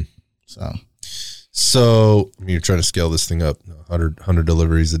area. So I mean, you're trying to scale this thing up 100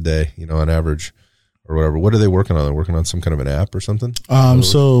 deliveries a day, on average or whatever. What are they working on? They're working on some kind of an app or something?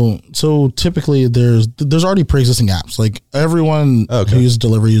 So typically there's already pre-existing apps. Like everyone who uses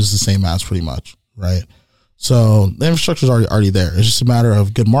delivery uses the same apps pretty much. Right. So the infrastructure is already there. It's just a matter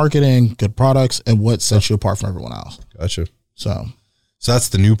of good marketing, good products, and what sets you apart from everyone else. Gotcha. So that's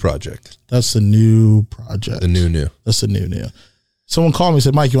the new project. That's the new project. The new. That's the new. Someone called me and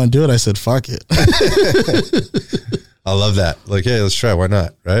said, Mike, you want to do it? I said, fuck it. I love that. Like, hey, let's try. Why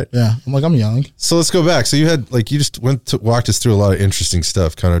not? Right? Yeah. I'm like, I'm young. So let's go back. So you had you just walked us through a lot of interesting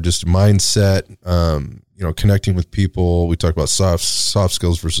stuff, kind of just mindset, connecting with people. We talked about soft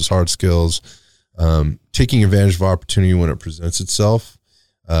skills versus hard skills. Taking advantage of opportunity when it presents itself,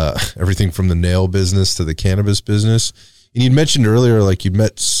 everything from the nail business to the cannabis business. And you mentioned earlier, like you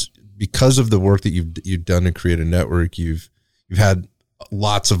met because of the work that you've done to create a network. You've had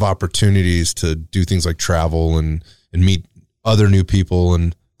lots of opportunities to do things like travel and meet other new people,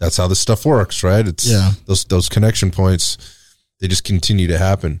 and that's how this stuff works, right? It's those connection points. They just continue to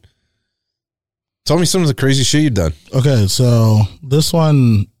happen. Tell me some of the crazy shit you've done. Okay, so this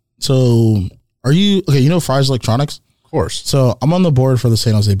one. So are you okay? You know Fry's Electronics? Of course. So I'm on the board for the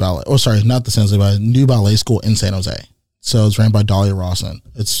San Jose Ballet. Oh, sorry, not the San Jose Ballet. New ballet school in San Jose. So it's ran by Dahlia Rawson.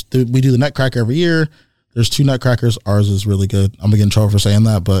 We do the Nutcracker every year. There's 2 Nutcrackers. Ours is really good. I'm gonna get in trouble for saying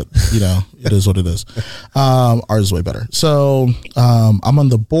that, but it is what it is. Ours is way better. So I'm on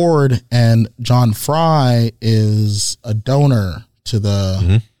the board, and John Fry is a donor to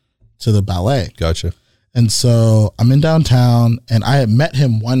the ballet. Gotcha. And so I'm in downtown, and I had met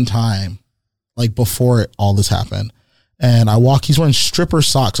him one time, like before all this happened. And he's wearing stripper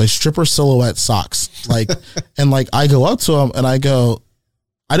socks, like stripper silhouette socks. And I go up to him and I go,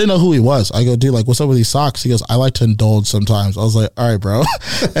 I didn't know who he was. I go, dude, like, what's up with these socks? He goes, I like to indulge sometimes. I was like, all right, bro.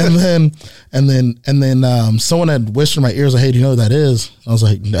 and then someone had whispered in my ears, like, hey, do you know who that is? I was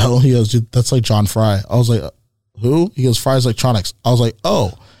like, no. He goes, dude, that's like John Fry. I was like, who? He goes, Fry's Electronics. I was like,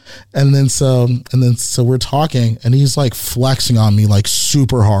 oh. And then so we're talking, and he's like flexing on me like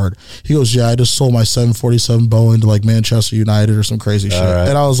super hard. He goes, "Yeah, I just sold my 747 Boeing to like Manchester United or some crazy shit." Right.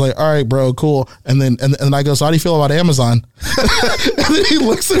 And I was like, "All right, bro, cool." And then I go, "So how do you feel about Amazon?" And then he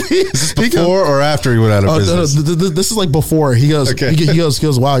looks at me. Is this before or after he went out of business? No, this is like before. He goes, Okay. he goes,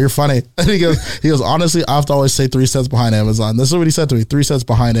 "Wow, you're funny." And he goes, "Honestly, I have to always say 3 cents behind Amazon." This is what he said to me: 3 cents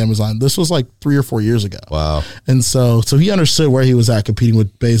behind Amazon. This was like 3 or 4 years ago. Wow. And so he understood where he was at competing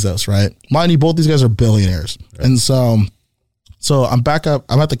with Bezos, right? Mind you, both these guys are billionaires. Right. And so I'm back up.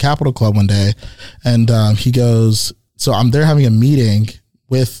 I'm at the Capitol Club one day, and he goes, so I'm there having a meeting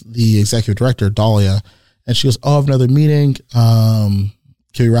with the executive director, Dahlia, and she goes, "Oh, I have another meeting. Can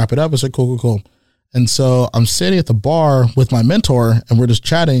we wrap it up?" I said, cool. And so I'm sitting at the bar with my mentor, and we're just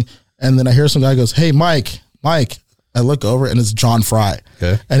chatting, and then I hear some guy goes, "Hey, Mike." I look over, and it's John Fry.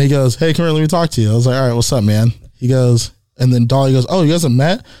 Okay. And he goes, "Hey, come here, let me talk to you." I was like, "All right, what's up, man?" He goes, and then Dahlia goes, "Oh, you guys have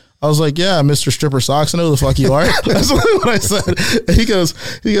met?" I was like, "Yeah, Mr. Stripper Socks. I know who the fuck you are." That's what I said. And he goes,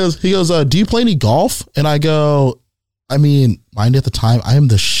 "Do you play any golf?" And I go, I mean, mind you, at the time, I am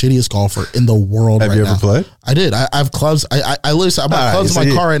the shittiest golfer in the world. Have you ever played? I did. I have clubs. I literally said, I have clubs in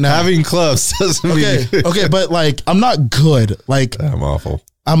my car right now. Having clubs doesn't mean. Okay, but like, I'm not good. Like, I'm awful.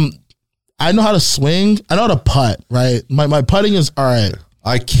 I know how to swing. I know how to putt, right? My putting is all right.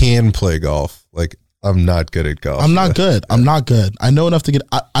 I can play golf. Like, I'm not good at golf. I'm not good. I'm not good. I know enough to get.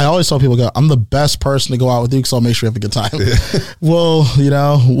 I always tell people, I'm the best person to go out with you because I'll make sure you have a good time. Yeah. Well,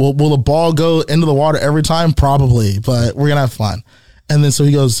 will the ball go into the water every time? Probably, but we're gonna have fun. And then so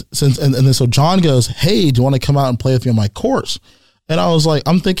he goes, so John goes, "Hey, do you want to come out and play with me on my course?" And I was like,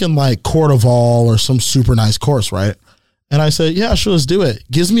 I'm thinking like Cordoval or some super nice course, right? And I said, "Yeah, sure, let's do it."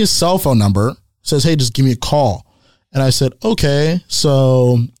 Gives me his cell phone number, says, "Hey, just give me a call." And I said, "Okay."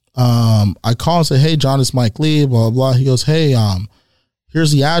 So I call and say, "Hey, John, it's Mike Lee, blah, blah, blah." He goes, "Hey,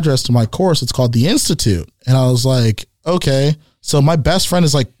 here's the address to my course. It's called The Institute." And I was like, "Okay." So my best friend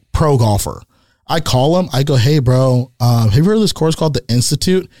is like pro golfer. I call him. I go, "Hey, bro, have you heard of this course called The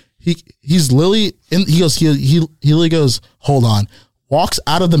Institute?" He's literally in. He literally goes, "Hold on." Walks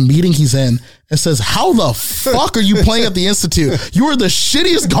out of the meeting he's in and says, "How the fuck are you playing at the Institute? You are the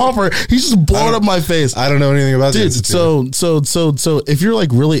shittiest golfer." He's just blowing up my face. I don't know anything about the Institute. So if you're like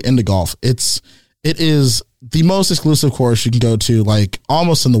really into golf, it is the most exclusive course you can go to, like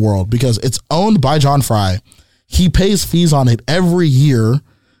almost in the world, because it's owned by John Fry. He pays fees on it every year,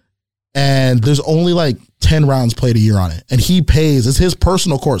 and there's only like 10 rounds played a year on it, and he pays. It's his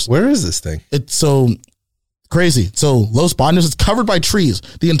personal course. Where is this thing? It's so crazy. So Los Banos is covered by trees.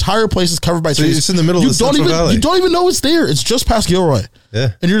 The entire place is covered by trees. It's in the middle of the Central Valley. You don't even know it's there. It's just past Gilroy.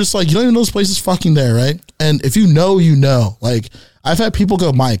 Yeah. And you're just like, you don't even know this place is fucking there, right? And if you know, you know. Like, I've had people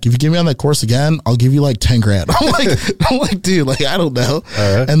go, "Mike, if you give me on that course again, I'll give you like 10 grand. I'm like, dude, like, I don't know.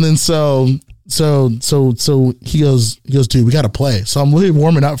 All right. And then so he goes, "Dude, we got to play." So I'm literally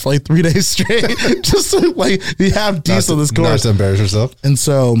warming up for like 3 days straight, just to like be half decent on this course. Not to embarrass yourself. And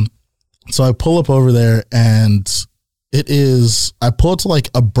so I pull up over there, and I pull up to like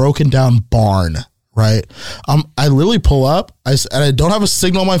a broken down barn, right? I literally pull up, and I don't have a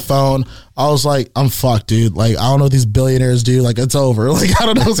signal on my phone. I was like, I'm fucked, dude. Like, I don't know what these billionaires do. Like, it's over. Like, I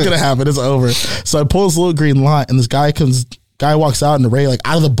don't know what's going to happen. It's over. So I pull this little green line, and this guy walks out in the radio, like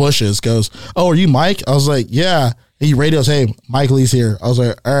out of the bushes, goes, "Oh, are you Mike?" I was like, "Yeah." He radios, "Hey, Mike Lee's here." I was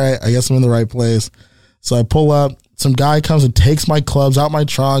like, "All right, I guess I'm in the right place." So I pull up. Some guy comes and takes my clubs out my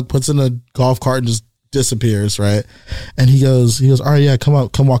trunk, puts in a golf cart, and just disappears, right? And he goes, "All right, yeah, come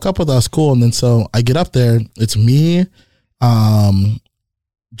walk up with us, cool." And then so I get up there. It's me,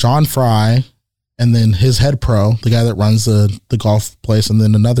 John Fry, and then his head pro, the guy that runs the golf place, and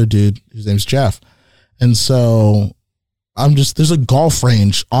then another dude whose name's Jeff. And so there's a golf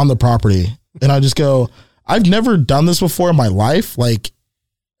range on the property, and I just go, "I've never done this before in my life," like,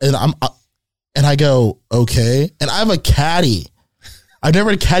 and I go, "Okay." And I have a caddy. I've never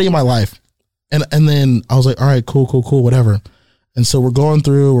had a caddy in my life. And then I was like, "All right, cool, whatever." And so we're going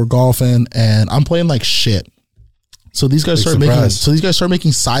through, we're golfing, and I'm playing like shit. So these guys start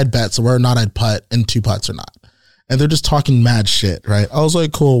making side bets of whether or not I'd putt and 2 putts or not. And they're just talking mad shit, right? I was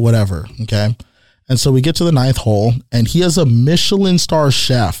like, cool, whatever. Okay. And so we get to the 9th hole, and he has a Michelin star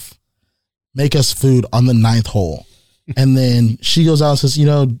chef make us food on the 9th hole. And then she goes out and says,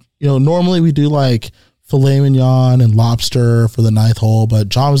 normally we do like filet mignon and lobster for the 9th hole, but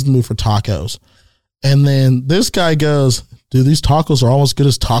John was in the mood for tacos. And then this guy goes, "Dude, these tacos are almost good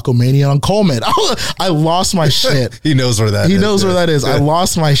as Taco Mania on Coleman." I lost my shit. He knows where that is. He knows where that is. I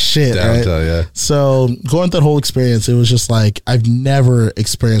lost my shit. Downtown, right? Yeah. So going through that whole experience, it was just like, I've never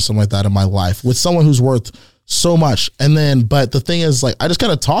experienced something like that in my life with someone who's worth so much. And then, but the thing is, like, I just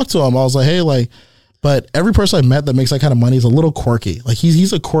kind of talked to him. I was like, hey, like, but every person I met that makes that kind of money is a little quirky. Like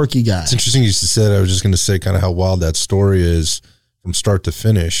he's a quirky guy. It's interesting you just said. I was just going to say kind of how wild that story is from start to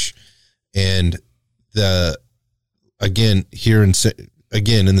finish, and again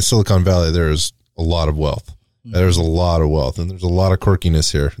in the Silicon Valley there's a lot of wealth. There's a lot of wealth, and there's a lot of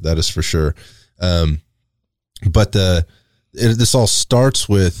quirkiness here. That is for sure. But this all starts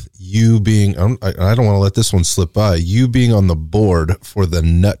with you being. I don't want to let this one slip by. You being on the board for the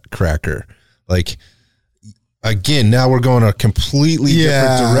Nutcracker, like. Again, now we're going a completely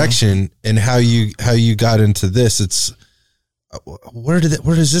different direction, and how you got into this. It's where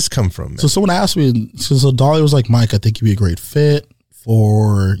does this come from, man? So someone asked me, so Dolly was like, Mike, I think you'd be a great fit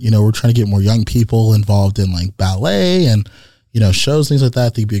for, we're trying to get more young people involved in like ballet and, shows, things like that. I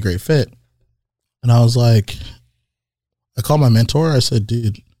think you'd be a great fit. And I was like, I called my mentor. I said,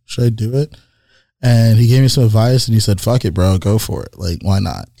 dude, should I do it? And he gave me some advice, and he said, fuck it, bro, go for it. Like, why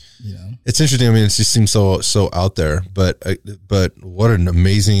not? It's interesting. I mean, it just seems so out there, but what an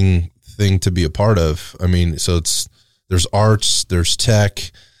amazing thing to be a part of. I mean, so there's arts, there's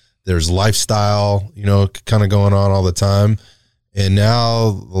tech, there's lifestyle, kind of going on all the time. And now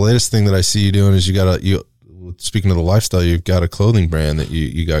the latest thing that I see you doing is speaking of the lifestyle, you've got a clothing brand that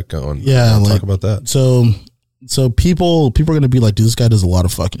you got going. Yeah. Talk about that. So people are going to be like, dude, this guy does a lot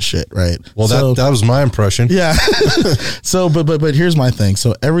of fucking shit, right? Well, that was my impression. Yeah. So, but here's my thing.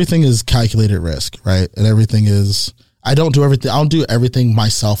 So everything is calculated risk, right? And everything is, I don't do everything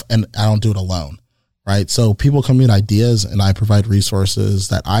myself, and I don't do it alone, right? So people come in ideas, and I provide resources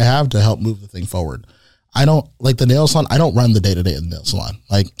that I have to help move the thing forward. I don't, like the nail salon, I don't run the day-to-day of the nail salon.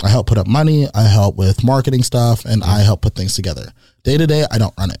 Like, I help put up money, I help with marketing stuff, and I help put things together. Day-to-day, I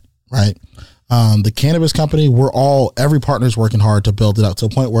don't run it, right? The cannabis company, every partner's working hard to build it up to a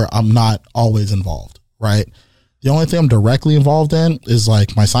point where I'm not always involved, right? The only thing I'm directly involved in is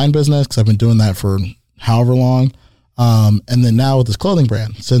like my sign business, because I've been doing that for however long. And then now with this clothing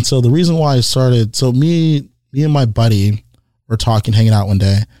brand. And so the reason why I started, so me and my buddy were talking, hanging out one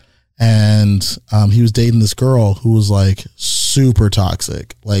day, and he was dating this girl who was like super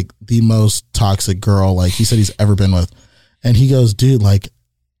toxic, like the most toxic girl, like he said he's ever been with. And he goes, dude, like,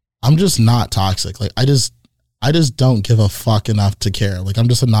 I'm just not toxic. Like, I just don't give a fuck enough to care. Like, I'm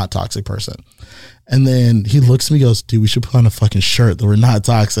just a not toxic person. And then he looks at me and goes, dude, we should put on a fucking shirt that we're not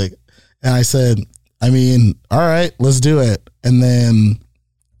toxic. And I said, I mean, all right, let's do it. And then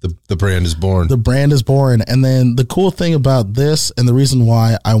the brand is born. The brand is born. And then the cool thing about this, and the reason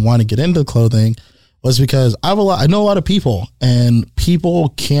why I want to get into clothing, was because I know a lot of people, and people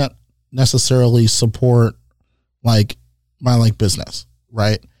can't necessarily support like my like business,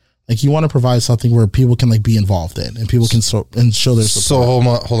 right? Like, you want to provide something where people can like be involved in, and people can and show their support. So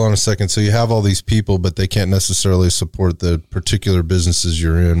hold on a second. So you have all these people, but they can't necessarily support the particular businesses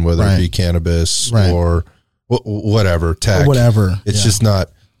you're in, whether it be cannabis or whatever, tech, or whatever. It's just not.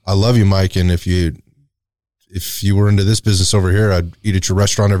 I love you, Mike, and if you were into this business over here, I'd eat at your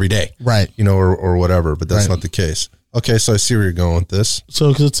restaurant every day, right? Or whatever. But that's not the case. Okay, so I see where you're going with this. So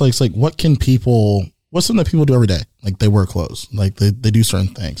because it's like what's something that people do every day? Like, they wear clothes, like they do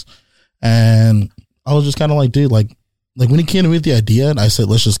certain things. And I was just kind of like, dude, like when he came to me with the idea, and I said,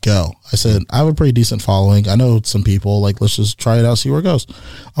 let's just go. I said, I have a pretty decent following. I know some people, like, let's just try it out, see where it goes.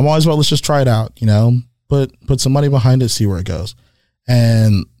 I'm always about, let's just try it out, put some money behind it, see where it goes.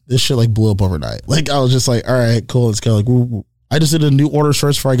 And this shit like blew up overnight. Like, I was just like, all right, cool, let's go. Like, I just did a new order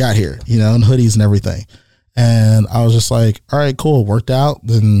shirts before I got here, and hoodies and everything. And I was just like, all right, cool, worked out.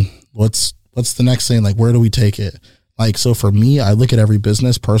 Then what's the next thing? Like, where do we take it? Like, so for me, I look at every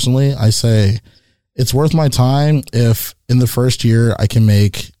business personally. I say it's worth my time if in the first year I can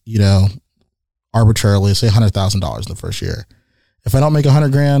make, arbitrarily say $100,000 in the first year. If I don't make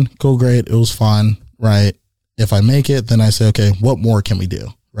 $100,000, cool, great. It was fun. Right. If I make it, then I say, okay, what more can we do?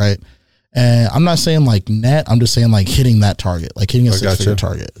 Right. And I'm not saying like net, I'm just saying like hitting that target, like hitting a six-figure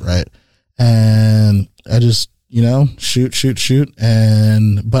target. Right. And I just, shoot.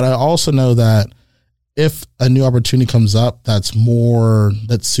 But I also know that if a new opportunity comes up that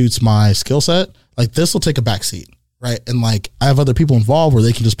suits my skill set, like, this will take a back seat, right? And like, I have other people involved where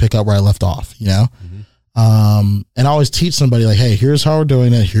they can just pick up where I left off, Mm-hmm. And I always teach somebody like, hey, here's how we're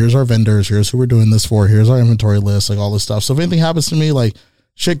doing it. Here's our vendors. Here's who we're doing this for. Here's our inventory list, like all this stuff. So if anything happens to me, like,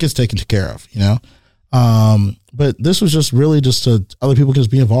 shit gets taken care of, But this was just really just to other people can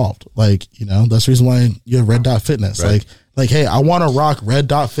just be involved. Like, that's the reason why you have Red Dot Fitness. Right. Like, hey, I want to rock Red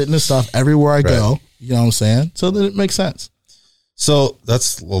Dot Fitness stuff everywhere I go. You know what I'm saying? So that it makes sense. So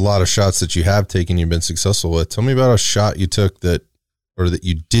that's a lot of shots that you have taken, you've been successful with. Tell me about a shot you took that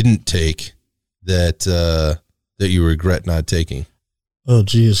you didn't take that you regret not taking? Oh,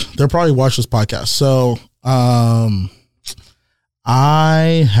 geez. They'll probably watch this podcast. So,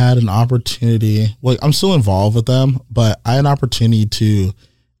 I had an opportunity, like I'm still involved with them, but I had an opportunity to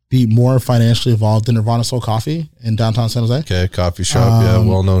be more financially involved in Nirvana Soul Coffee in downtown San Jose. Okay, coffee shop,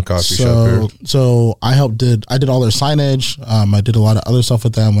 well-known coffee shop here. So I did all their signage. I did a lot of other stuff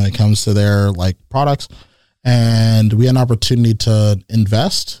with them when it comes to their like products, and we had an opportunity to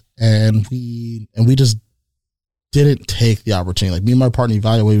invest, and we just didn't take the opportunity. Like me and my partner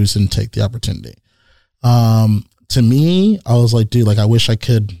evaluated, we just didn't take the opportunity. To me, I was like, dude, like I wish I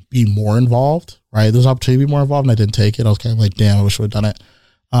could be more involved, right? There's an opportunity to be more involved and I didn't take it. I was kind of like, damn, I wish I would have done it.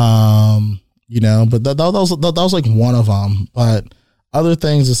 But that was like one of them. But other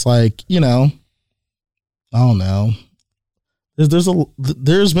things, it's like, I don't know.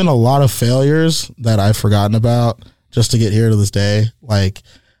 There's been a lot of failures that I've forgotten about just to get here to this day. Like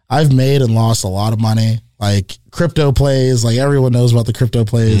I've made and lost a lot of money, like crypto plays, like everyone knows about the crypto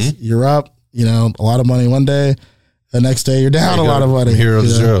plays. Mm-hmm. You're up, a lot of money one day. The next day you're down a lot of money. Hero to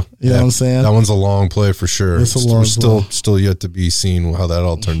zero. You know what I'm saying? That one's a long play for sure. It's a long play. Still yet to be seen how that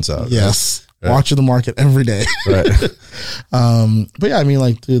all turns out. Yes. Right? Watching the market every day. Right. But yeah, I mean,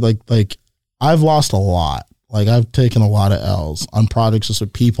 like, dude, like I've lost a lot. Like I've taken a lot of L's on projects just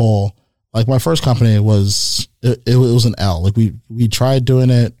with people. Like my first company it was an L. Like we tried doing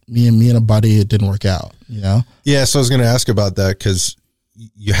it, me and a buddy, it didn't work out, Yeah, so I was going to ask about that because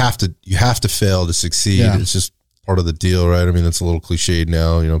you have to fail to succeed. Yeah. It's just part of the deal, right? I mean, that's a little cliched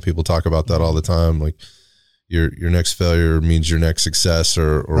now. People talk about that all the time. Like your next failure means your next success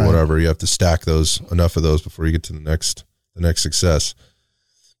or right. Whatever. You have to stack enough of those before you get to the next success.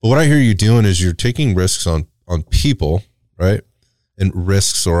 But what I hear you doing is you're taking risks on people, right? And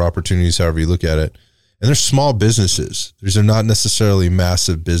risks or opportunities, however you look at it. And they're small businesses. These are not necessarily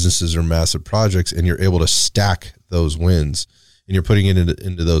massive businesses or massive projects, and you're able to stack those wins and you're putting it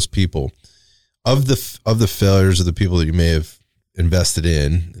into those people. Of the failures of the people that you may have invested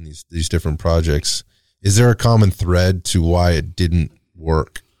in these different projects, is there a common thread to why it didn't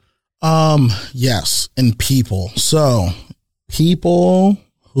work? Yes, and people. So people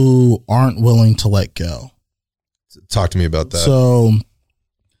who aren't willing to let go. Talk to me about that. So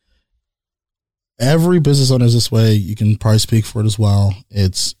every business owner is this way. You can probably speak for it as well.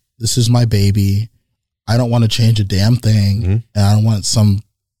 This is my baby. I don't want to change a damn thing. Mm-hmm. And I don't want some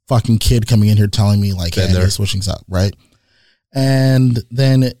fucking kid coming in here telling me like, hey, switching's up, right? And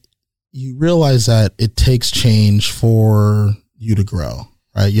then you realize that it takes change for you to grow,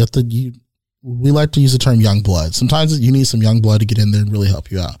 right? We like to use the term young blood. Sometimes you need some young blood to get in there and really help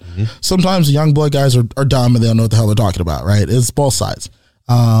you out. Mm-hmm. Sometimes the young blood guys are dumb and they don't know what the hell they're talking about, right? It's both sides.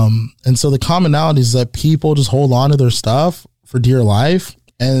 And so the commonality is that people just hold on to their stuff for dear life,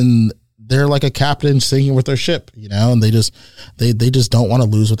 and they're like a captain sinking with their ship, and they just don't want to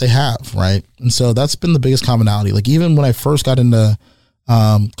lose what they have, right? And so that's been the biggest commonality. Like even when I first got into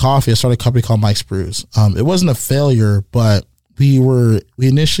coffee, I started a company called Mike's Brews. It wasn't a failure, but we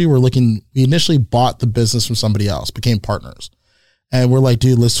initially bought the business from somebody else, became partners, and we're like,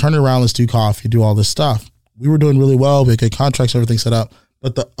 dude, let's turn it around, let's do coffee, do all this stuff. We were doing really well, we had good contracts, everything set up,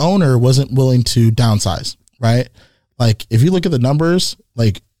 but the owner wasn't willing to downsize, right? Like if you look at the numbers,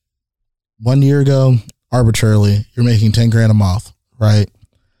 like 1 year ago, arbitrarily, you're making 10 grand a month, right?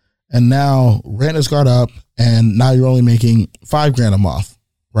 And now rent has gone up and now you're only making 5 grand a month,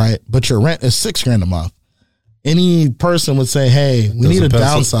 right? But your rent is 6 grand a month. Any person would say, hey, we need a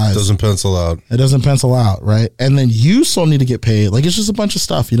downsize. It doesn't pencil out. It doesn't pencil out, right? And then you still need to get paid. Like it's just a bunch of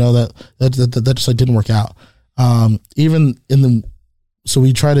stuff, that just like didn't work out. So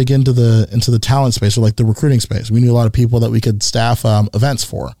we tried to get into the talent space or like the recruiting space. We knew a lot of people that we could staff events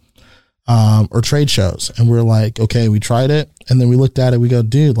for. Or trade shows. And we're like, okay, we tried it. And then we looked at it. We go,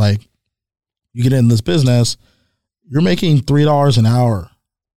 dude, like you get in this business, you're making $3 an hour,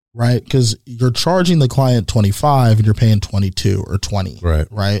 right? Because you're charging the client $25 and you're paying $22 or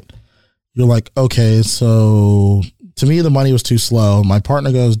 $20. Right. You're like, okay, so to me, the money was too slow. My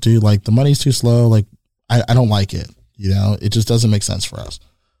partner goes, dude, like the money's too slow. Like I don't like it. It just doesn't make sense for us.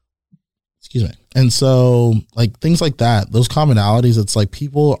 Excuse me. And so like things like that, those commonalities, it's like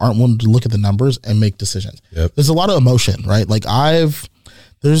people aren't willing to look at the numbers and make decisions. Yep. There's a lot of emotion, right? Like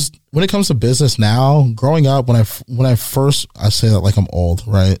when it comes to business now, growing up, when I first, I say that like I'm old,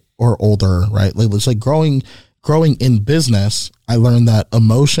 right? Or older, right? Like it's like growing in business, I learned that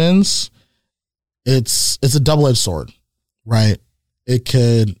emotions, it's a double-edged sword, right? It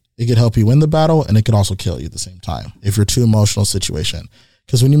could help you win the battle and it could also kill you at the same time if you're too emotional situation.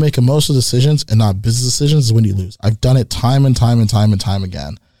 Because when you make emotional decisions and not business decisions is when you lose. I've done it time and time and time and time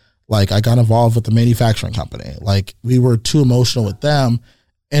again. Like, I got involved with the manufacturing company. Like, we were too emotional with them,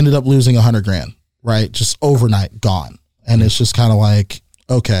 ended up losing $100,000, right? Just overnight, gone. And it's just kind of like,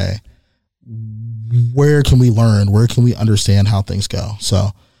 okay, where can we learn? Where can we understand how things go? So,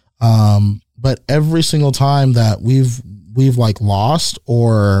 but every single time that we've like lost,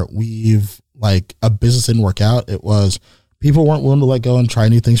 or we've like a business didn't work out, it was people weren't willing to let go and try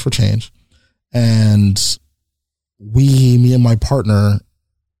new things for change. And me and my partner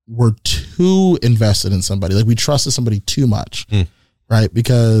were too invested in somebody. Like, we trusted somebody too much, right?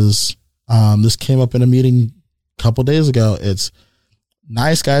 Because this came up in a meeting a couple days ago. It's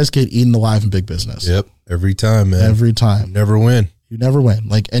nice guys get eaten alive in big business. Yep. Every time, man. Every time. You never win. You never win.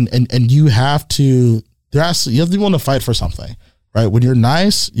 Like, and you have to, you have to be willing to fight for something, right? When you're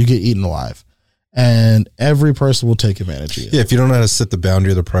nice, you get eaten alive. And every person will take advantage of you. Yeah, if you don't know how to set the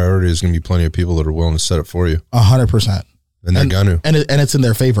boundary or the priority, there's going to be plenty of people that are willing to set it for you. 100%. And they're going to. And it's in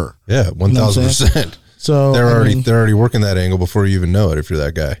their favor. Yeah, 1,000%. So they're already working that angle before you even know it if you're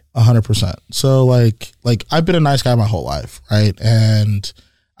that guy. 100%. So like I've been a nice guy my whole life, right? And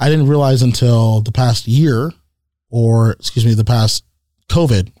I didn't realize until the past year, the past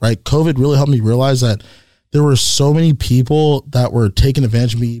COVID, right? COVID really helped me realize that there were so many people that were taking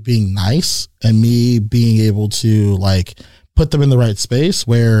advantage of me being nice and me being able to like put them in the right space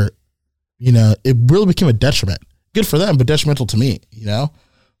where, it really became a detriment. Good for them, but detrimental to me,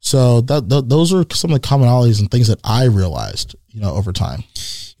 So those are some of the commonalities and things that I realized, over time.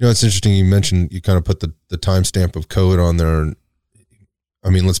 It's interesting. You mentioned, you kind of put the timestamp of COVID on there. And I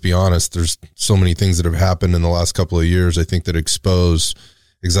mean, let's be honest, there's so many things that have happened in the last couple of years, I think, that expose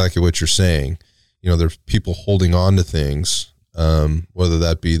exactly what you're saying. There's people holding on to things, whether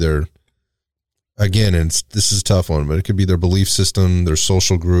that be again, this is a tough one, but it could be their belief system, their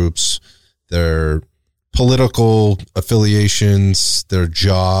social groups, their political affiliations, their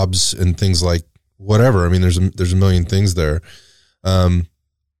jobs, and things like whatever. I mean, there's a million things there, and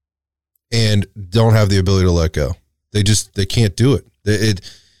don't have the ability to let go. They can't do it.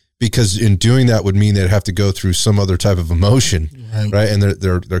 Because in doing that would mean they'd have to go through some other type of emotion, right? And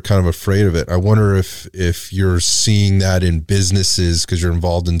they're kind of afraid of it. I wonder if you're seeing that in businesses, because you're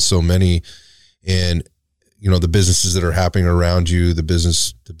involved in so many, and the businesses that are happening around you, the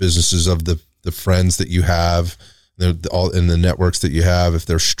businesses of the friends that you have, all in the networks that you have, if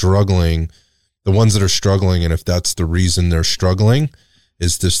they're struggling, the ones that are struggling, and if that's the reason they're struggling,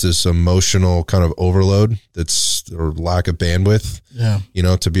 is this emotional kind of overload or lack of bandwidth,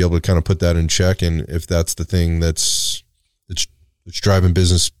 to be able to kind of put that in check. And if that's the thing that's driving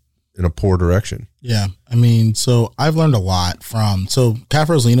business in a poor direction. Yeah. I mean, so I've learned a lot Cat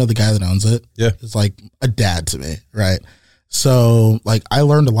Rosalino, the guy that owns it, is like a dad to me. Right. So like, I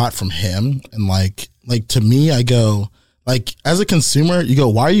learned a lot from him, and like to me, I go, like, as a consumer, you go,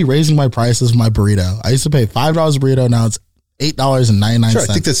 why are you raising my prices for my burrito? I used to pay $5 a burrito. Now it's $8.99. Sure, I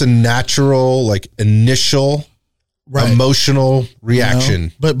think that's a natural, like, initial emotional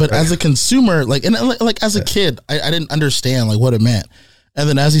reaction. But as a consumer, like, and like as a kid, I didn't understand like what it meant. And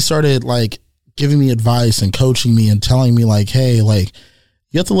then as he started like giving me advice and coaching me and telling me like, hey, like,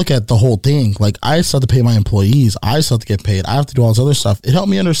 you have to look at the whole thing. Like, I still have to pay my employees. I still have to get paid. I have to do all this other stuff. It helped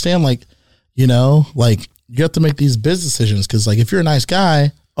me understand, like, like, you have to make these business decisions. Cause like, if you're a nice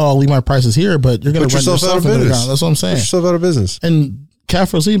guy, I'll leave my prices here, but you're going to run yourself out of business. That's what I'm saying. Put yourself out of business. And Cat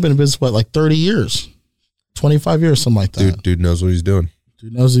Rosalino been in business, like 30 years, 25 years, something like that. Dude knows what he's doing.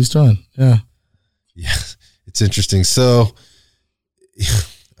 Dude knows what he's doing. Yeah. Yeah. It's interesting. So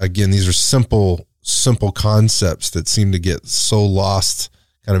again, these are simple concepts that seem to get so lost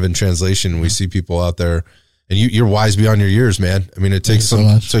kind of in translation. We see people out there, and you're wise beyond your years, man. I mean, it takes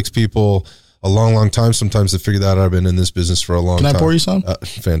people a long time sometimes to figure that out. I've been in this business for a long time. Can I pour you some?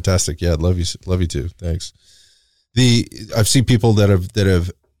 Fantastic. Yeah, I'd love you to. Thanks. I've seen people that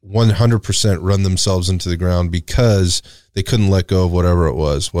have 100% run themselves into the ground because they couldn't let go of whatever it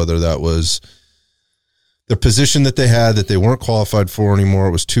was, whether that was the position that they had that they weren't qualified for anymore,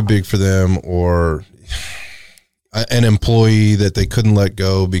 it was too big for them, or an employee that they couldn't let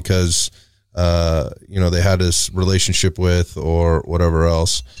go because they had this relationship with, or whatever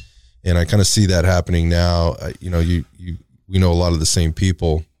else. And I kind of see that happening now. We know a lot of the same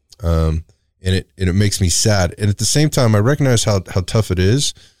people, and it makes me sad. And at the same time, I recognize how tough it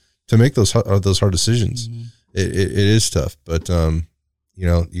is to make those hard decisions. Mm-hmm. It is tough, but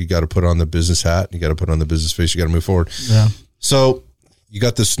you got to put on the business hat, you got to put on the business face, you got to move forward. Yeah. So you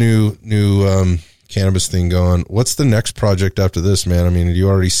got this new cannabis thing going. What's the next project after this, man? I mean, do you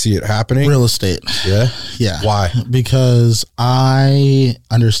already see it happening? Real estate. Yeah. Yeah. Why? Because I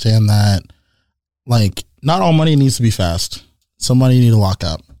understand that, like, not all money needs to be fast. Some money you need to lock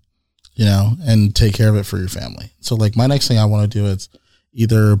up. you know, and take care of it for your family. So like my next thing I want to do is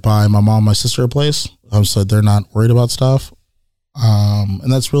either buy my mom, my sister a place, so they're not worried about stuff.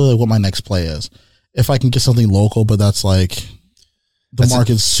 And that's really like what my next play is. If I can get something local, but that's like the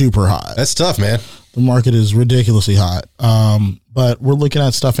market's super hot. That's tough, man. The market is ridiculously hot. But we're looking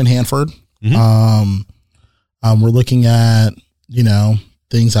at stuff in Hanford. We're looking at, you know,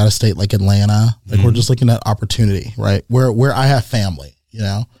 things out of state like Atlanta. Like we're just looking at opportunity, right? Where I have family, you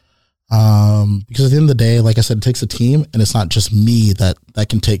know? Because at the end of the day, like I said, it takes a team, and it's not just me that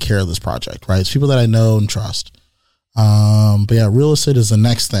can take care of this project, right? It's people that I know and trust. But yeah, real estate is the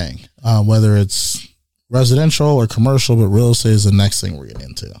next thing, whether it's residential or commercial, but real estate is the next thing we're getting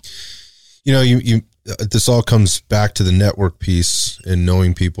into. You know, you this all comes back to the network piece and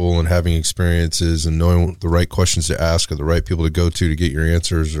knowing people and having experiences and knowing the right questions to ask or the right people to go to get your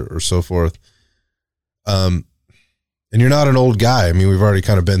answers or so forth. And you're not an old guy. I mean, we've already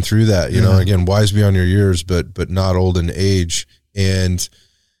kind of been through that, you know, again, wise beyond your years, but not old in age. And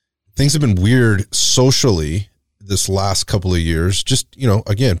things have been weird socially this last couple of years. Just, you know,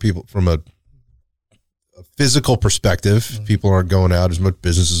 again, people from a physical perspective, people aren't going out as much.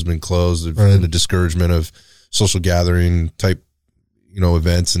 Business has been closed. There's been a discouragement of social gathering type, you know,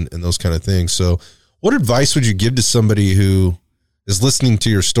 events and those kind of things. So what advice would you give to somebody who is listening to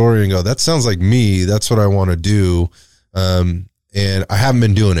your story and go, that sounds like me. That's what I want to do. And I haven't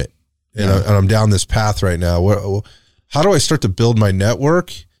been doing it, and I'm down this path right now. How do I start to build my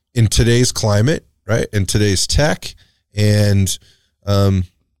network in today's climate, right? In today's tech, and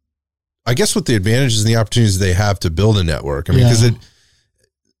I guess with the advantages and the opportunities they have to build a network. I mean, because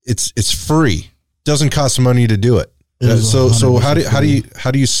it's free, doesn't cost money to do it. So how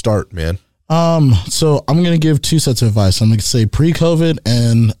do you start, man? So I'm going to give two sets of advice. I'm going to say pre-COVID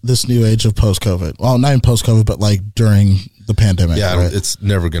and this new age of post-COVID. Well, not even post-COVID, but like during the pandemic. Yeah, right? It's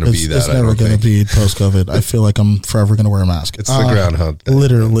never going to be that. It's never going to be post-COVID. I feel like I'm forever going to wear a mask. It's the Groundhog Day.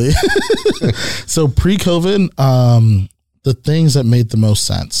 Literally. So pre-COVID, the things that made the most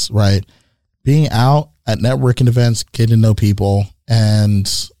sense, right? Being out at networking events, getting to know people, and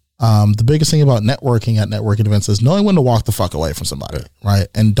the biggest thing about networking at networking events is knowing when to walk the fuck away from somebody, right?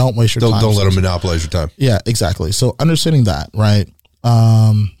 And don't waste your time. Don't let them monopolize your time. Yeah, exactly. So understanding that, right?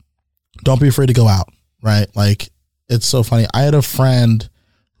 Don't be afraid to go out, right? Like, it's so funny. I had a friend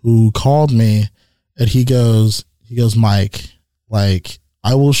who called me, and he goes, Mike, like,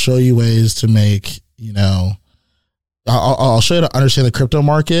 I will show you ways to make, you know, I'll show you to understand the crypto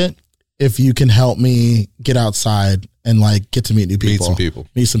market if you can help me get outside and like get to meet new people.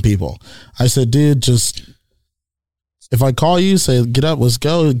 Meet some people. I said, dude, just if I call you, say, get up, let's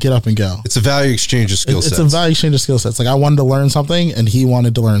go, get up and go. It's a value exchange of skill sets. It's a value exchange of skill sets. Like, I wanted to learn something and he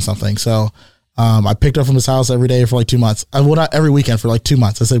wanted to learn something. So I picked up from his house every day for like 2 months. Not every weekend for like 2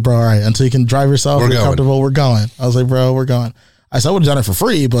 months. I said, bro, all right, until you can drive yourself, you're comfortable, we're going. I was like, bro, we're going. I said, I would have done it for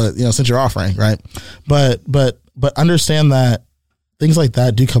free, but you know, since you're offering, right? But understand that things like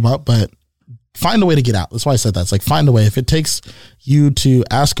that do come up, but find a way to get out. That's why I said that. It's like, find a way. If it takes you to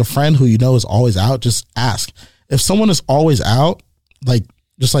ask a friend who you know is always out, just ask. If someone is always out, like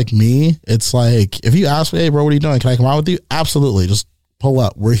just like me, it's like, if you ask me, hey bro, what are you doing? Can I come out with you? Absolutely. Just pull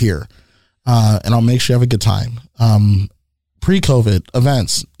up. We're here. And I'll make sure you have a good time. Pre-COVID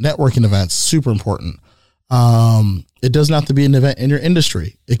events, networking events, super important. It doesn't have to be an event in your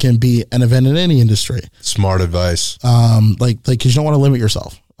industry. It can be an event in any industry. Smart advice. Like, cause you don't want to limit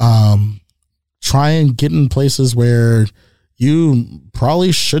yourself. Try and get in places where you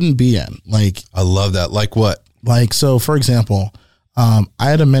probably shouldn't be in. Like, I love that. Like what? Like, so for example, I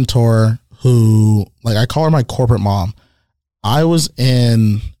had a mentor who, like, I call her my corporate mom. I was at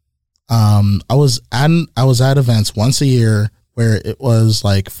events once a year where it was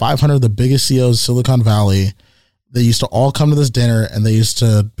like 500 of the biggest CEOs of Silicon Valley. They used to all come to this dinner and they used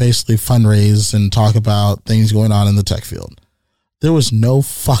to basically fundraise and talk about things going on in the tech field. There was no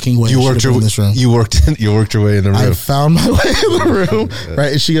fucking way you worked in this room. You worked your way in the room. I found my way in the room,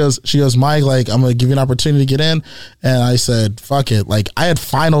 right? And she goes, Mike, like, I'm going to give you an opportunity to get in. And I said, fuck it. Like, I had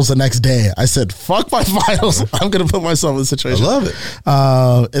finals the next day. I said, fuck my finals. I'm going to put myself in this situation. I love it.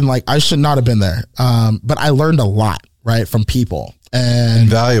 And like, I should not have been there. But I learned a lot, right? From people. And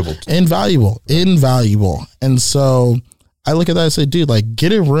invaluable. And so I look at that and say, dude, like,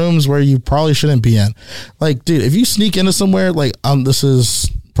 get in rooms where you probably shouldn't be in. Like, dude, if you sneak into somewhere, like, this is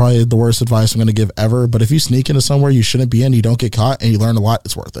probably the worst advice I'm going to give ever, but if you sneak into somewhere you shouldn't be in, you don't get caught, and you learn a lot,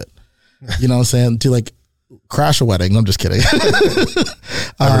 it's worth it. You know what I'm saying? To like crash a wedding. I'm just kidding. Ever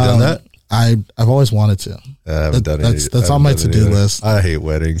done that? I've always wanted to. I haven't done it. That's on my to-do list. I hate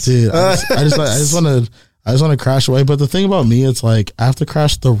weddings. Dude, I just want to, I just want to crash away. But the thing about me, it's like I have to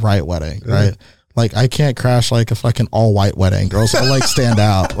crash the right wedding, right? Like I can't crash like a fucking all white wedding. Girls will like stand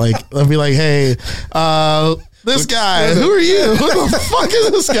out. Like they'll be like, hey, this guy, who are you? Who the fuck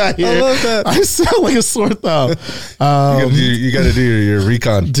is this guy here? I love that. I sound like a sore thumb. You got to do your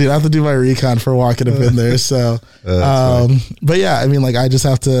recon. Dude, I have to do my recon for walking up in there. So, but yeah, I mean, like, I just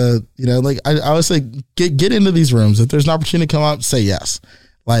have to, you know, like, I always say, get into these rooms. If there's an opportunity to come up, say yes.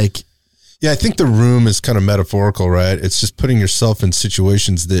 Like, yeah, I think the room is kind of metaphorical, right? It's just putting yourself in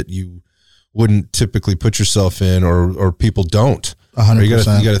situations that you wouldn't typically put yourself in, or people don't. 100%. You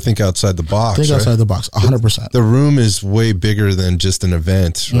got to think outside the box. Think outside the box. 100%. The room is way bigger than just an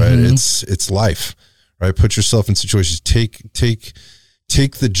event, right? It's life, right? Put yourself in situations. Take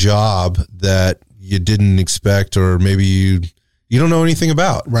the job that you didn't expect, or maybe you don't know anything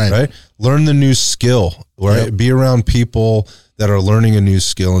about, right? Learn the new skill, right? Yep. Be around people that are learning a new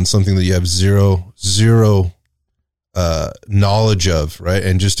skill and something that you have zero knowledge of, right?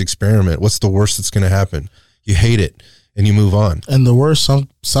 And just experiment. What's the worst that's going to happen? You hate it and you move on. And the worst,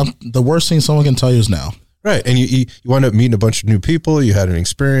 the worst thing someone can tell you is no. Right. And you wind up meeting a bunch of new people. You had an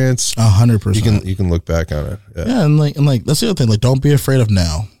experience. 100%. You can look back on it. Yeah. And like, that's the other thing. Like, don't be afraid of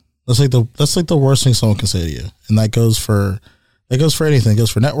no. That's like the worst thing someone can say to you. And that goes for anything. It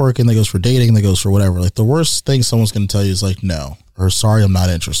goes for networking. That goes for dating. That goes for whatever. Like, the worst thing someone's going to tell you is like, no, or sorry, I'm not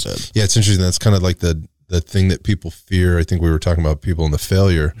interested. Yeah. It's interesting. That's kind of like the thing that people fear. I think we were talking about people in the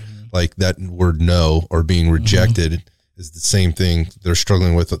failure, like that word no, or being rejected is the same thing they're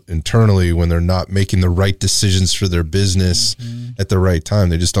struggling with internally when they're not making the right decisions for their business at the right time.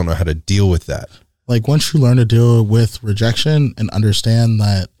 They just don't know how to deal with that. Like, once you learn to deal with rejection and understand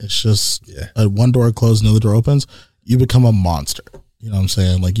that it's just one door closed, another door opens, you become a monster. You know what I'm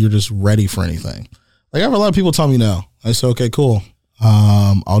saying? Like, you're just ready for anything. Like, I have a lot of people tell me no. I say, okay, cool.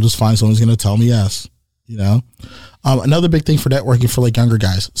 I'll just find someone who's going to tell me yes. You know, another big thing for networking for like younger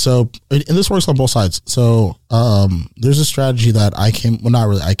guys. So, and this works on both sides. So, there's a strategy that I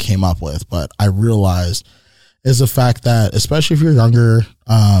came up with, but I realized is the fact that, especially if you're younger,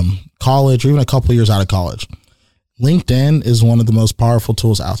 college, or even a couple of years out of college, LinkedIn is one of the most powerful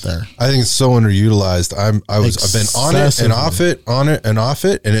tools out there. I think it's so underutilized. I've been on it and off it, on it and off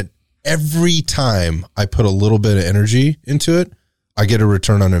it. And every time I put a little bit of energy into it, I get a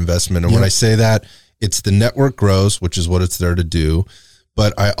return on investment. And when I say that, it's the network grows, which is what it's there to do.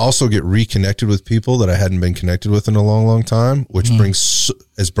 But I also get reconnected with people that I hadn't been connected with in a long, long time, which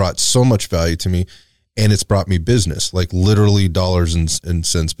has brought so much value to me. And it's brought me business, like literally dollars and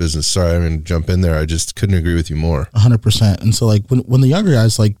cents business. Sorry, I'm going to jump in there. I just couldn't agree with you more. 100%. And so, like, when the younger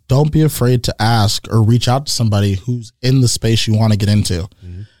guys, like, don't be afraid to ask or reach out to somebody who's in the space you want to get into.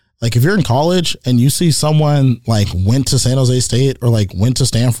 Like, if you're in college and you see someone like went to San Jose State or like went to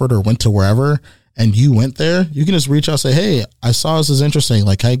Stanford or went to wherever, and you went there, you can just reach out and say, hey, I saw this is interesting.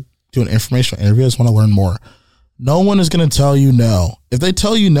 Like, I do an informational interview. I just want to learn more. No one is going to tell you no. If they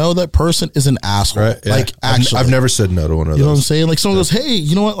tell you no, that person is an asshole. Right, yeah. Like, actually. I've never said no to one of those. You know what I'm saying? Like, someone goes, hey,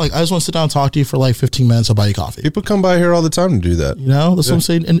 you know what? Like, I just want to sit down and talk to you for like 15 minutes. I'll buy you coffee. People come by here all the time to do that. You know, that's what I'm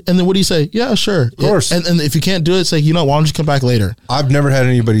saying. And then what do you say? Yeah, sure. Of course. And if you can't do it, say, you know, why don't you come back later? I've never had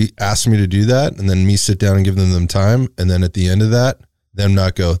anybody ask me to do that and then me sit down and give them time. And then at the end of that, them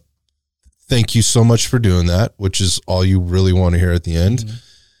not go, thank you so much for doing that, which is all you really want to hear at the end.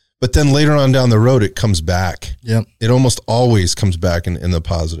 But then later on down the road, it comes back. Yeah. It almost always comes back in the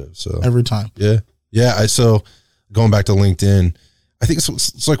positive. So every time. Yeah. Yeah. So going back to LinkedIn, I think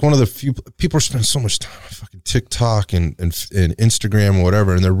it's like one of the few people are spending so much time on fucking TikTok and Instagram or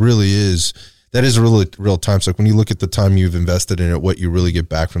whatever. And that is a really real time. So like when you look at the time you've invested in it, what you really get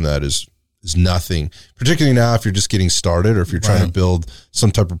back from that is nothing, particularly now if you're just getting started or if you're trying to build some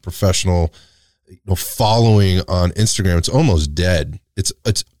type of professional following on Instagram. It's almost dead. It's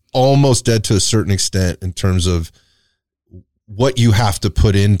almost dead to a certain extent in terms of what you have to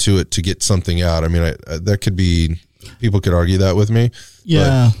put into it to get something out. I mean, that could be, people could argue that with me.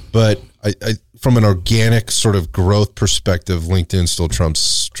 Yeah. But I from an organic sort of growth perspective, LinkedIn still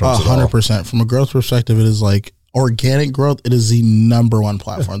trumps 100%. From a growth perspective, it is like organic growth. It is the number one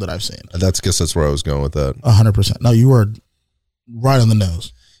platform that I've seen. That's where I was going with that. 100%. No, you were right on the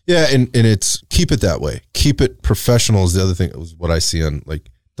nose. Yeah. And it's keep it that way. Keep it professional is the other thing. Was what I see on like,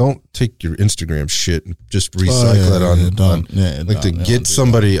 don't take your Instagram shit and just recycle it on LinkedIn. Get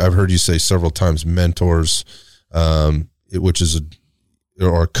somebody, I've heard you say several times, mentors, which is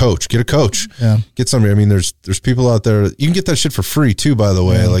or a coach. Get a coach. Yeah. Get somebody. I mean, there's people out there. You can get that shit for free too, by the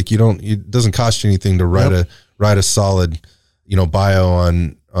way. Yeah. Like it doesn't cost you anything to write a solid,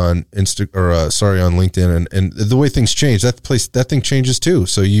 bio on on LinkedIn, and the way things change, that thing changes too.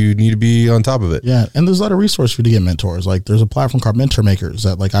 So you need to be on top of it. Yeah, and there's a lot of resources for you to get mentors. Like there's a platform called Mentor Makers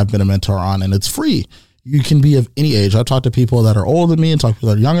that like I've been a mentor on, and it's free. You can be of any age. I've talked to people that are older than me and talk to people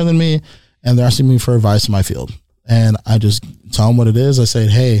that are younger than me, and they're asking me for advice in my field. And I just tell them what it is. I say,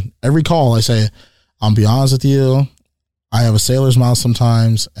 hey, every call I say, I'll be honest with you. I have a sailor's mouth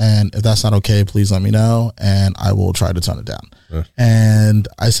sometimes, and if that's not okay, please let me know, and I will try to tone it down. Yeah. And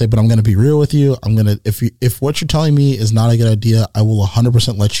I say, but I'm going to be real with you. If what you're telling me is not a good idea, I will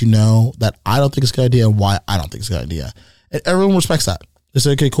 100% let you know that I don't think it's a good idea and why I don't think it's a good idea. And everyone respects that. They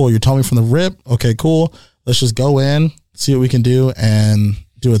say, okay, cool. You're telling me from the rip. Okay, cool. Let's just go in, see what we can do, and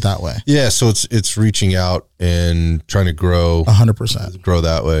do it that way. Yeah, so it's reaching out and trying to grow 100%. Grow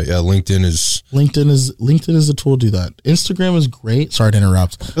that way. Yeah, LinkedIn is a tool to do that. Instagram is great. Sorry to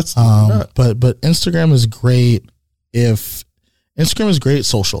interrupt. But Instagram is great Instagram is great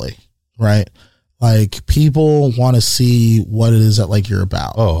socially, right? Like people want to see what it is that like you're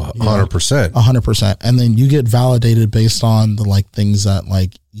about. Oh, 100%. 100%. And then you get validated based on the like things that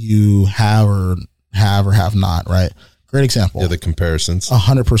like you have or have not, right? Great example. Yeah, the comparisons.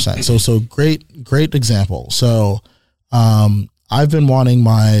 100%. So great example. So I've been wanting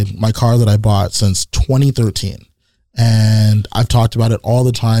my car that I bought since 2013. And I've talked about it all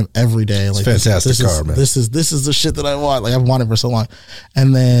the time, every day. Like it's fantastic car, man. This is the shit that I want. Like I've wanted it for so long.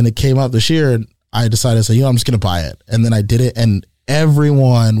 And then it came out this year and I decided to say, I'm just going to buy it. And then I did it. And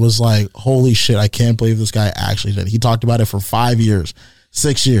everyone was like, holy shit, I can't believe this guy actually did it. He talked about it for 5 years,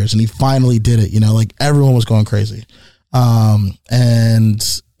 6 years, and he finally did it. Like everyone was going crazy.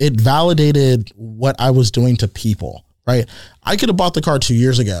 And it validated what I was doing to people, right? I could have bought the car 2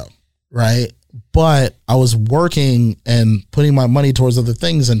 years ago, right? But I was working and putting my money towards other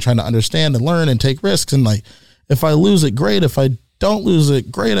things and trying to understand and learn and take risks. And like, if I lose it, great. If I don't lose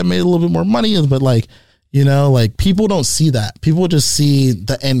it, great. I made a little bit more money. But like, like people don't see that. People just see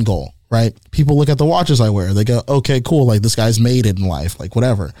the end goal, right? People look at the watches I wear. They go, okay, cool. Like this guy's made it in life, like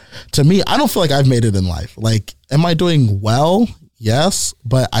whatever. To me, I don't feel like I've made it in life. Like, am I doing well? Yes.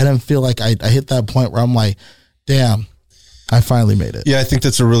 But I don't feel like I hit that point where I'm like, damn, I finally made it. Yeah, I think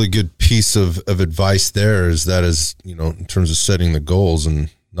that's a really good piece of advice there is, in terms of setting the goals and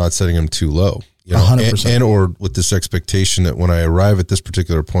not setting them too low. 100%. And or with this expectation that when I arrive at this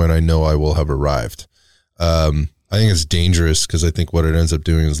particular point, I know I will have arrived. I think it's dangerous because I think what it ends up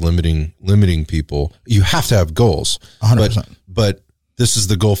doing is limiting people. You have to have goals. 100%. But this is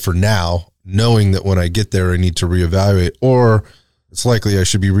the goal for now, knowing that when I get there, I need to reevaluate, or it's likely I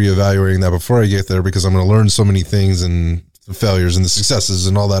should be reevaluating that before I get there because I'm going to learn so many things and the failures and the successes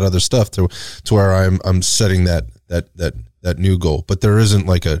and all that other stuff to where I'm setting that new goal. But there isn't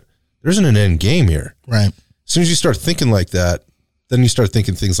an end game here. Right. As soon as you start thinking like that, then you start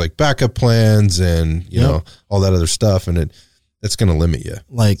thinking things like backup plans and all that other stuff, and it's going to limit you.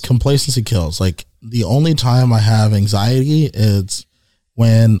 Like complacency kills. Like the only time I have anxiety is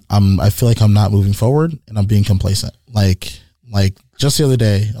when I feel like I'm not moving forward and I'm being complacent. Like just the other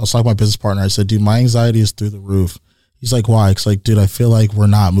day, I was talking to my business partner. I said, dude, my anxiety is through the roof. He's like, why? It's like, dude, I feel like we're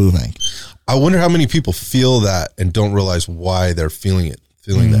not moving. I wonder how many people feel that and don't realize why they're feeling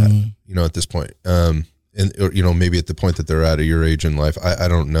that, at this point. And maybe at the point that they're at your age in life. I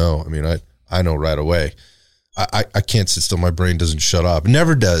don't know. I mean, I know right away. I can't sit still. My brain doesn't shut up. It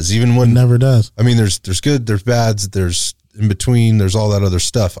never does. Even when it never does. I mean, there's good, there's bads, there's in between, there's all that other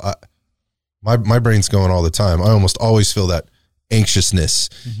stuff. My brain's going all the time. I almost always feel that anxiousness,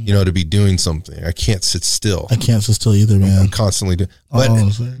 to be doing something. I can't sit still. I can't sit still either, man. I'm constantly doing,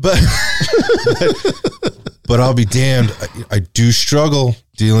 but I'll be damned. I do struggle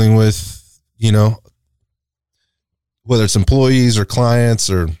dealing with, whether it's employees or clients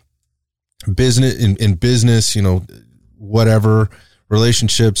or business in business, whatever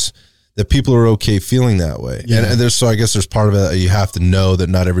relationships, that people are okay feeling that way. Yeah. And so I guess there's part of it that you have to know that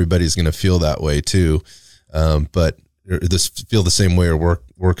not everybody's going to feel that way too. But this feel the same way or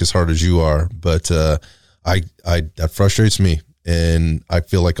work as hard as you are. But that frustrates me. And I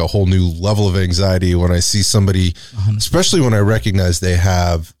feel like a whole new level of anxiety when I see somebody, 100%. Especially when I recognize they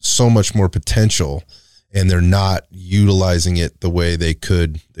have so much more potential and they're not utilizing it the way they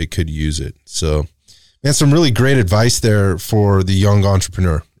could use it. So, man, some really great advice there for the young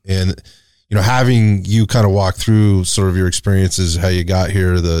entrepreneur. And, having you kind of walk through sort of your experiences, how you got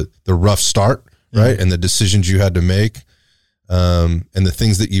here, the rough start, right? And the decisions you had to make, and the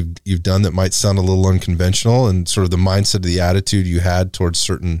things that you've done that might sound a little unconventional, and sort of the mindset, the attitude you had towards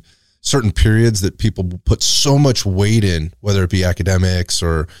certain periods that people put so much weight in, whether it be academics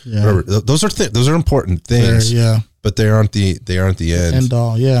or whatever. Those are important things. but they aren't the end. And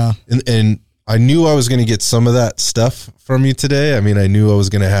all, yeah. And I knew I was going to get some of that stuff from you today. I mean, I knew I was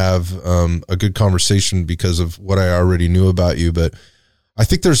going to have a good conversation because of what I already knew about you, but I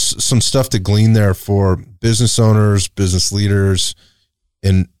think there's some stuff to glean there for business owners, business leaders,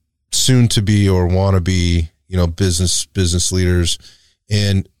 and soon to be or want to be, business leaders,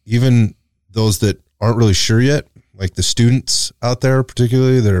 and even those that aren't really sure yet, like the students out there,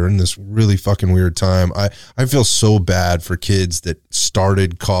 particularly, that are in this really fucking weird time. I feel so bad for kids that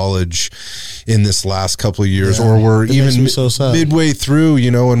started college in this last couple of years, or were even midway through,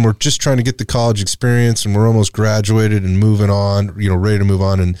 and we're just trying to get the college experience, and we're almost graduated and moving on, ready to move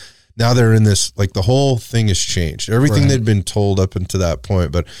on. And now they're in this, like, the whole thing has changed. Everything they'd been told up until that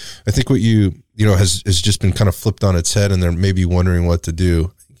point. But I think what you has just been kind of flipped on its head, and they're maybe wondering what to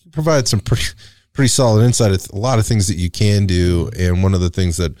do. You provide some pretty solid insight at a lot of things that you can do. And one of the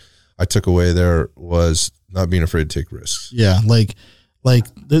things that I took away there was not being afraid to take risks. Yeah. Like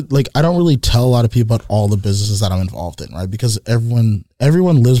I don't really tell a lot of people about all the businesses that I'm involved in, right? Because everyone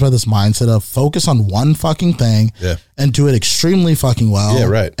lives by this mindset of focus on one fucking thing and do it extremely fucking well. Yeah,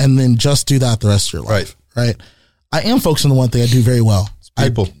 right. And then just do that the rest of your life. Right. I am focused on the one thing I do very well.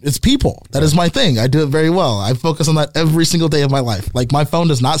 It's people. That is my thing. I do it very well. I focus on that every single day of my life. Like, my phone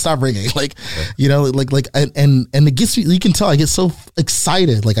does not stop ringing. Like, and it gets me, you can tell I get so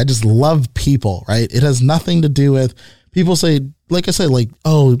excited. Like, I just love people, right? It has nothing to do with people say, like I said, like,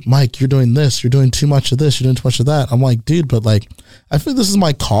 oh, Mike, you're doing this. You're doing too much of this. You're doing too much of that. I'm like, dude, but like, I feel this is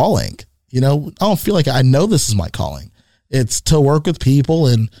my calling. I don't feel like I know this is my calling. It's to work with people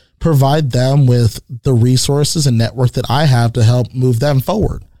and provide them with the resources and network that I have to help move them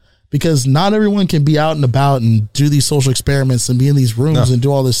forward, because not everyone can be out and about and do these social experiments and be in these rooms and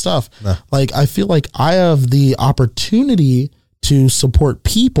do all this stuff. Like, I feel like I have the opportunity to support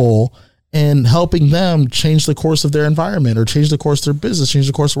people and helping them change the course of their environment, or change the course of their business, change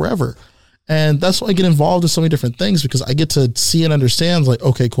the course wherever. And that's why I get involved in so many different things, because I get to see and understand, like,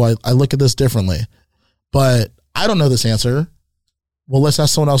 okay, cool, I look at this differently, but I don't know this answer. Well, let's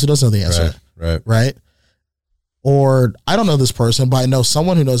ask someone else who does know the answer. Right. Or I don't know this person, but I know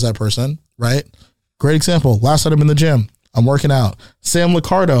someone who knows that person. Right. Great example. Last night I'm in the gym. I'm working out. Sam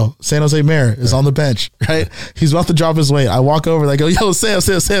Liccardo, San Jose Mayor, is on the bench. Right. He's about to drop his weight. I walk over and I go, yo, Sam,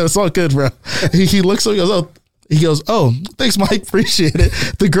 it's all good, bro. He looks at me, he goes, oh, thanks, Mike. Appreciate it.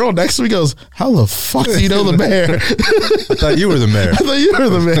 The girl next to me goes, how the fuck do you know the mayor? I thought you were the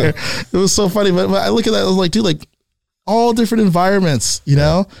mayor. It was so funny. But I look at that, I was like, dude, like, all different environments,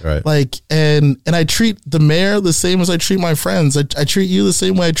 right. Like, and I treat the mayor the same as I treat my friends. I treat you the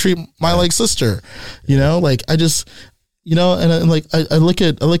same way I treat my like sister, like I just, and like, I look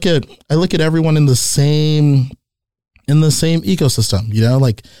at everyone in the same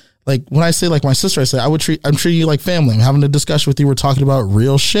ecosystem, like when I say like my sister, I say I'm treating you like family. I'm having a discussion with you. We're talking about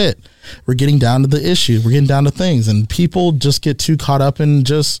real shit. We're getting down to the issue. We're getting down to things, and people just get too caught up in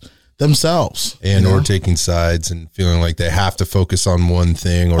just themselves or taking sides and feeling like they have to focus on one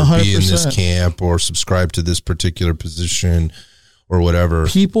thing, or 100%. Be in this camp, or subscribe to this particular position, or whatever.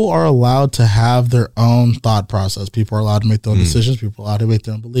 People are allowed to have their own thought process. People are allowed to make their own decisions. People are allowed to make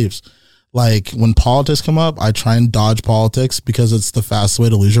their own beliefs. Like, when politics come up, I try and dodge politics, because it's the fastest way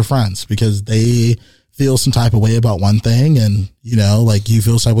to lose your friends, because they feel some type of way about one thing, and like, you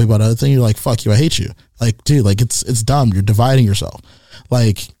feel some type of way about another thing. You're like, fuck you, I hate you. Like, dude, like, it's dumb. You're dividing yourself.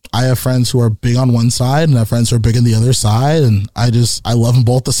 Like, I have friends who are big on one side, and I have friends who are big on the other side, and I love them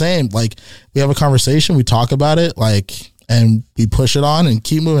both the same. Like, we have a conversation, we talk about it, like, and we push it on and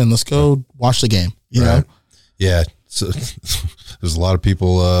keep moving. Let's go watch the game. You know? Yeah. So there's a lot of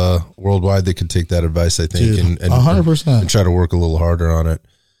people worldwide that could take that advice, I think, dude, and 100%, and try to work a little harder on it.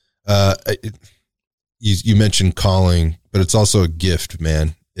 You mentioned calling, but it's also a gift,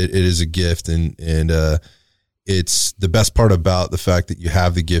 man. It is a gift, and it's the best part about the fact that you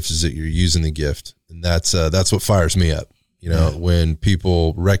have the gift is that you're using the gift. And that's what fires me up, when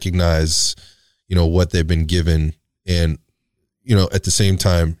people recognize, what they've been given, and, at the same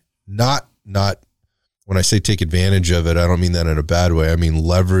time, not when I say take advantage of it, I don't mean that in a bad way. I mean,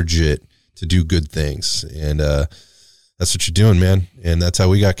 leverage it to do good things. And, that's what you're doing, man. And that's how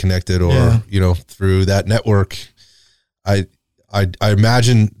we got connected, or, through that network. I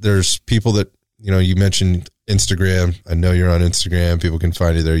imagine there's people that, you mentioned Instagram. I know you're on Instagram. People can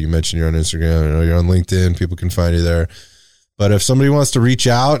find you there. You mentioned you're on Instagram. I know you're on LinkedIn. People can find you there. But if somebody wants to reach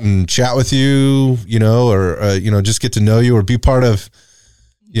out and chat with you, or just get to know you, or be part of,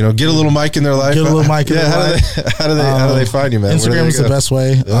 You know, get a little mic in their life. Get a little mic in their life. How do they find you, man? Instagram is the best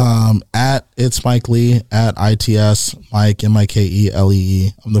way. Yeah. At It's Mike Lee, at ITS Mike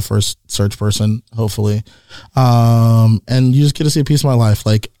MikeLee. I'm the first search person, hopefully. And you just get to see a piece of my life.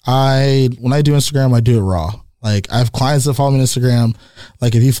 Like when I do Instagram, I do it raw. Like I have clients that follow me on Instagram.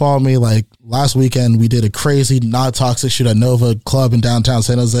 Like if you follow me, like last weekend we did a crazy not toxic shoot at Nova Club in downtown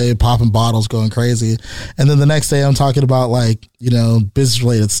San Jose, popping bottles, going crazy. And then the next day I'm talking about like, you know, business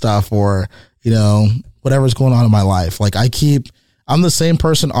related stuff or, you know, whatever's going on in my life. Like I'm the same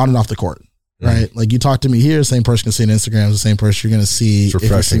person on and off the court, right? Like you talk to me here, same person can see on Instagram, the same person you're going to see if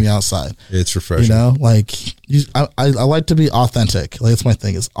you see me outside. It's refreshing. You know, like I like to be authentic. Like that's my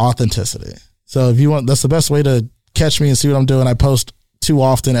thing, is authenticity. So if you want, that's the best way to catch me and see what I'm doing. I post too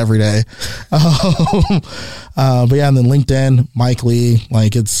often every day. But yeah, and then LinkedIn, Mike Lee,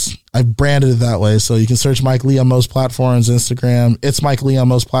 like I've branded it that way. So you can search Mike Lee on most platforms, Instagram. It's Mike Lee on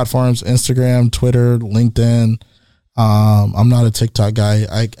most platforms, Instagram, Twitter, LinkedIn. I'm not a TikTok guy.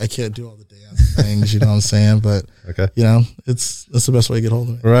 I can't do all the dance things, you know what I'm saying? But okay. You know, that's the best way to get hold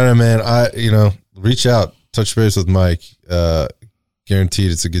of me. Right on, man. Reach out, touch base with Mike.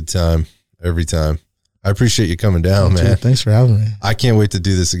 Guaranteed it's a good time. Every time. I appreciate you coming down, man. Dude, thanks for having me. I can't wait to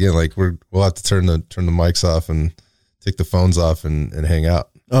do this again. Like we'll have to turn the mics off and take the phones off and hang out.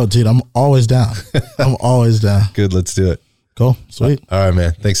 Oh, dude, I'm always down. I'm always down. Good, let's do it. Cool, sweet. All right,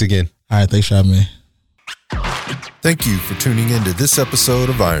 man. Thanks again. All right, thanks for having me. Thank you for tuning in to this episode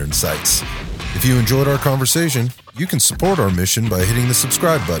of Iron Sights. If you enjoyed our conversation, you can support our mission by hitting the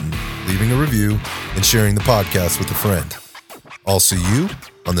subscribe button, leaving a review, and sharing the podcast with a friend. I'll see you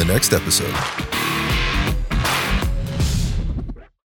on the next episode.